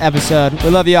next episode. We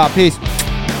love you all. Peace.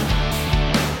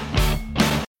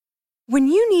 When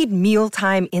you need need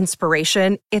mealtime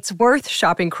inspiration, it's worth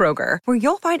shopping Kroger, where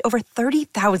you'll find over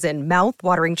 30,000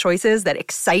 mouth-watering choices that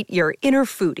excite your inner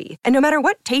foodie. And no matter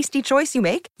what tasty choice you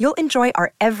make, you'll enjoy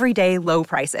our everyday low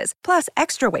prices, plus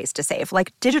extra ways to save,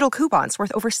 like digital coupons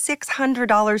worth over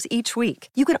 $600 each week.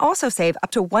 You can also save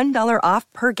up to $1 off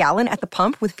per gallon at the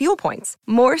pump with fuel points.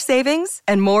 More savings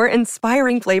and more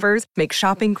inspiring flavors make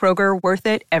shopping Kroger worth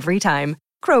it every time.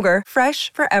 Kroger,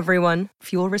 fresh for everyone.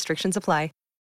 Fuel restrictions apply.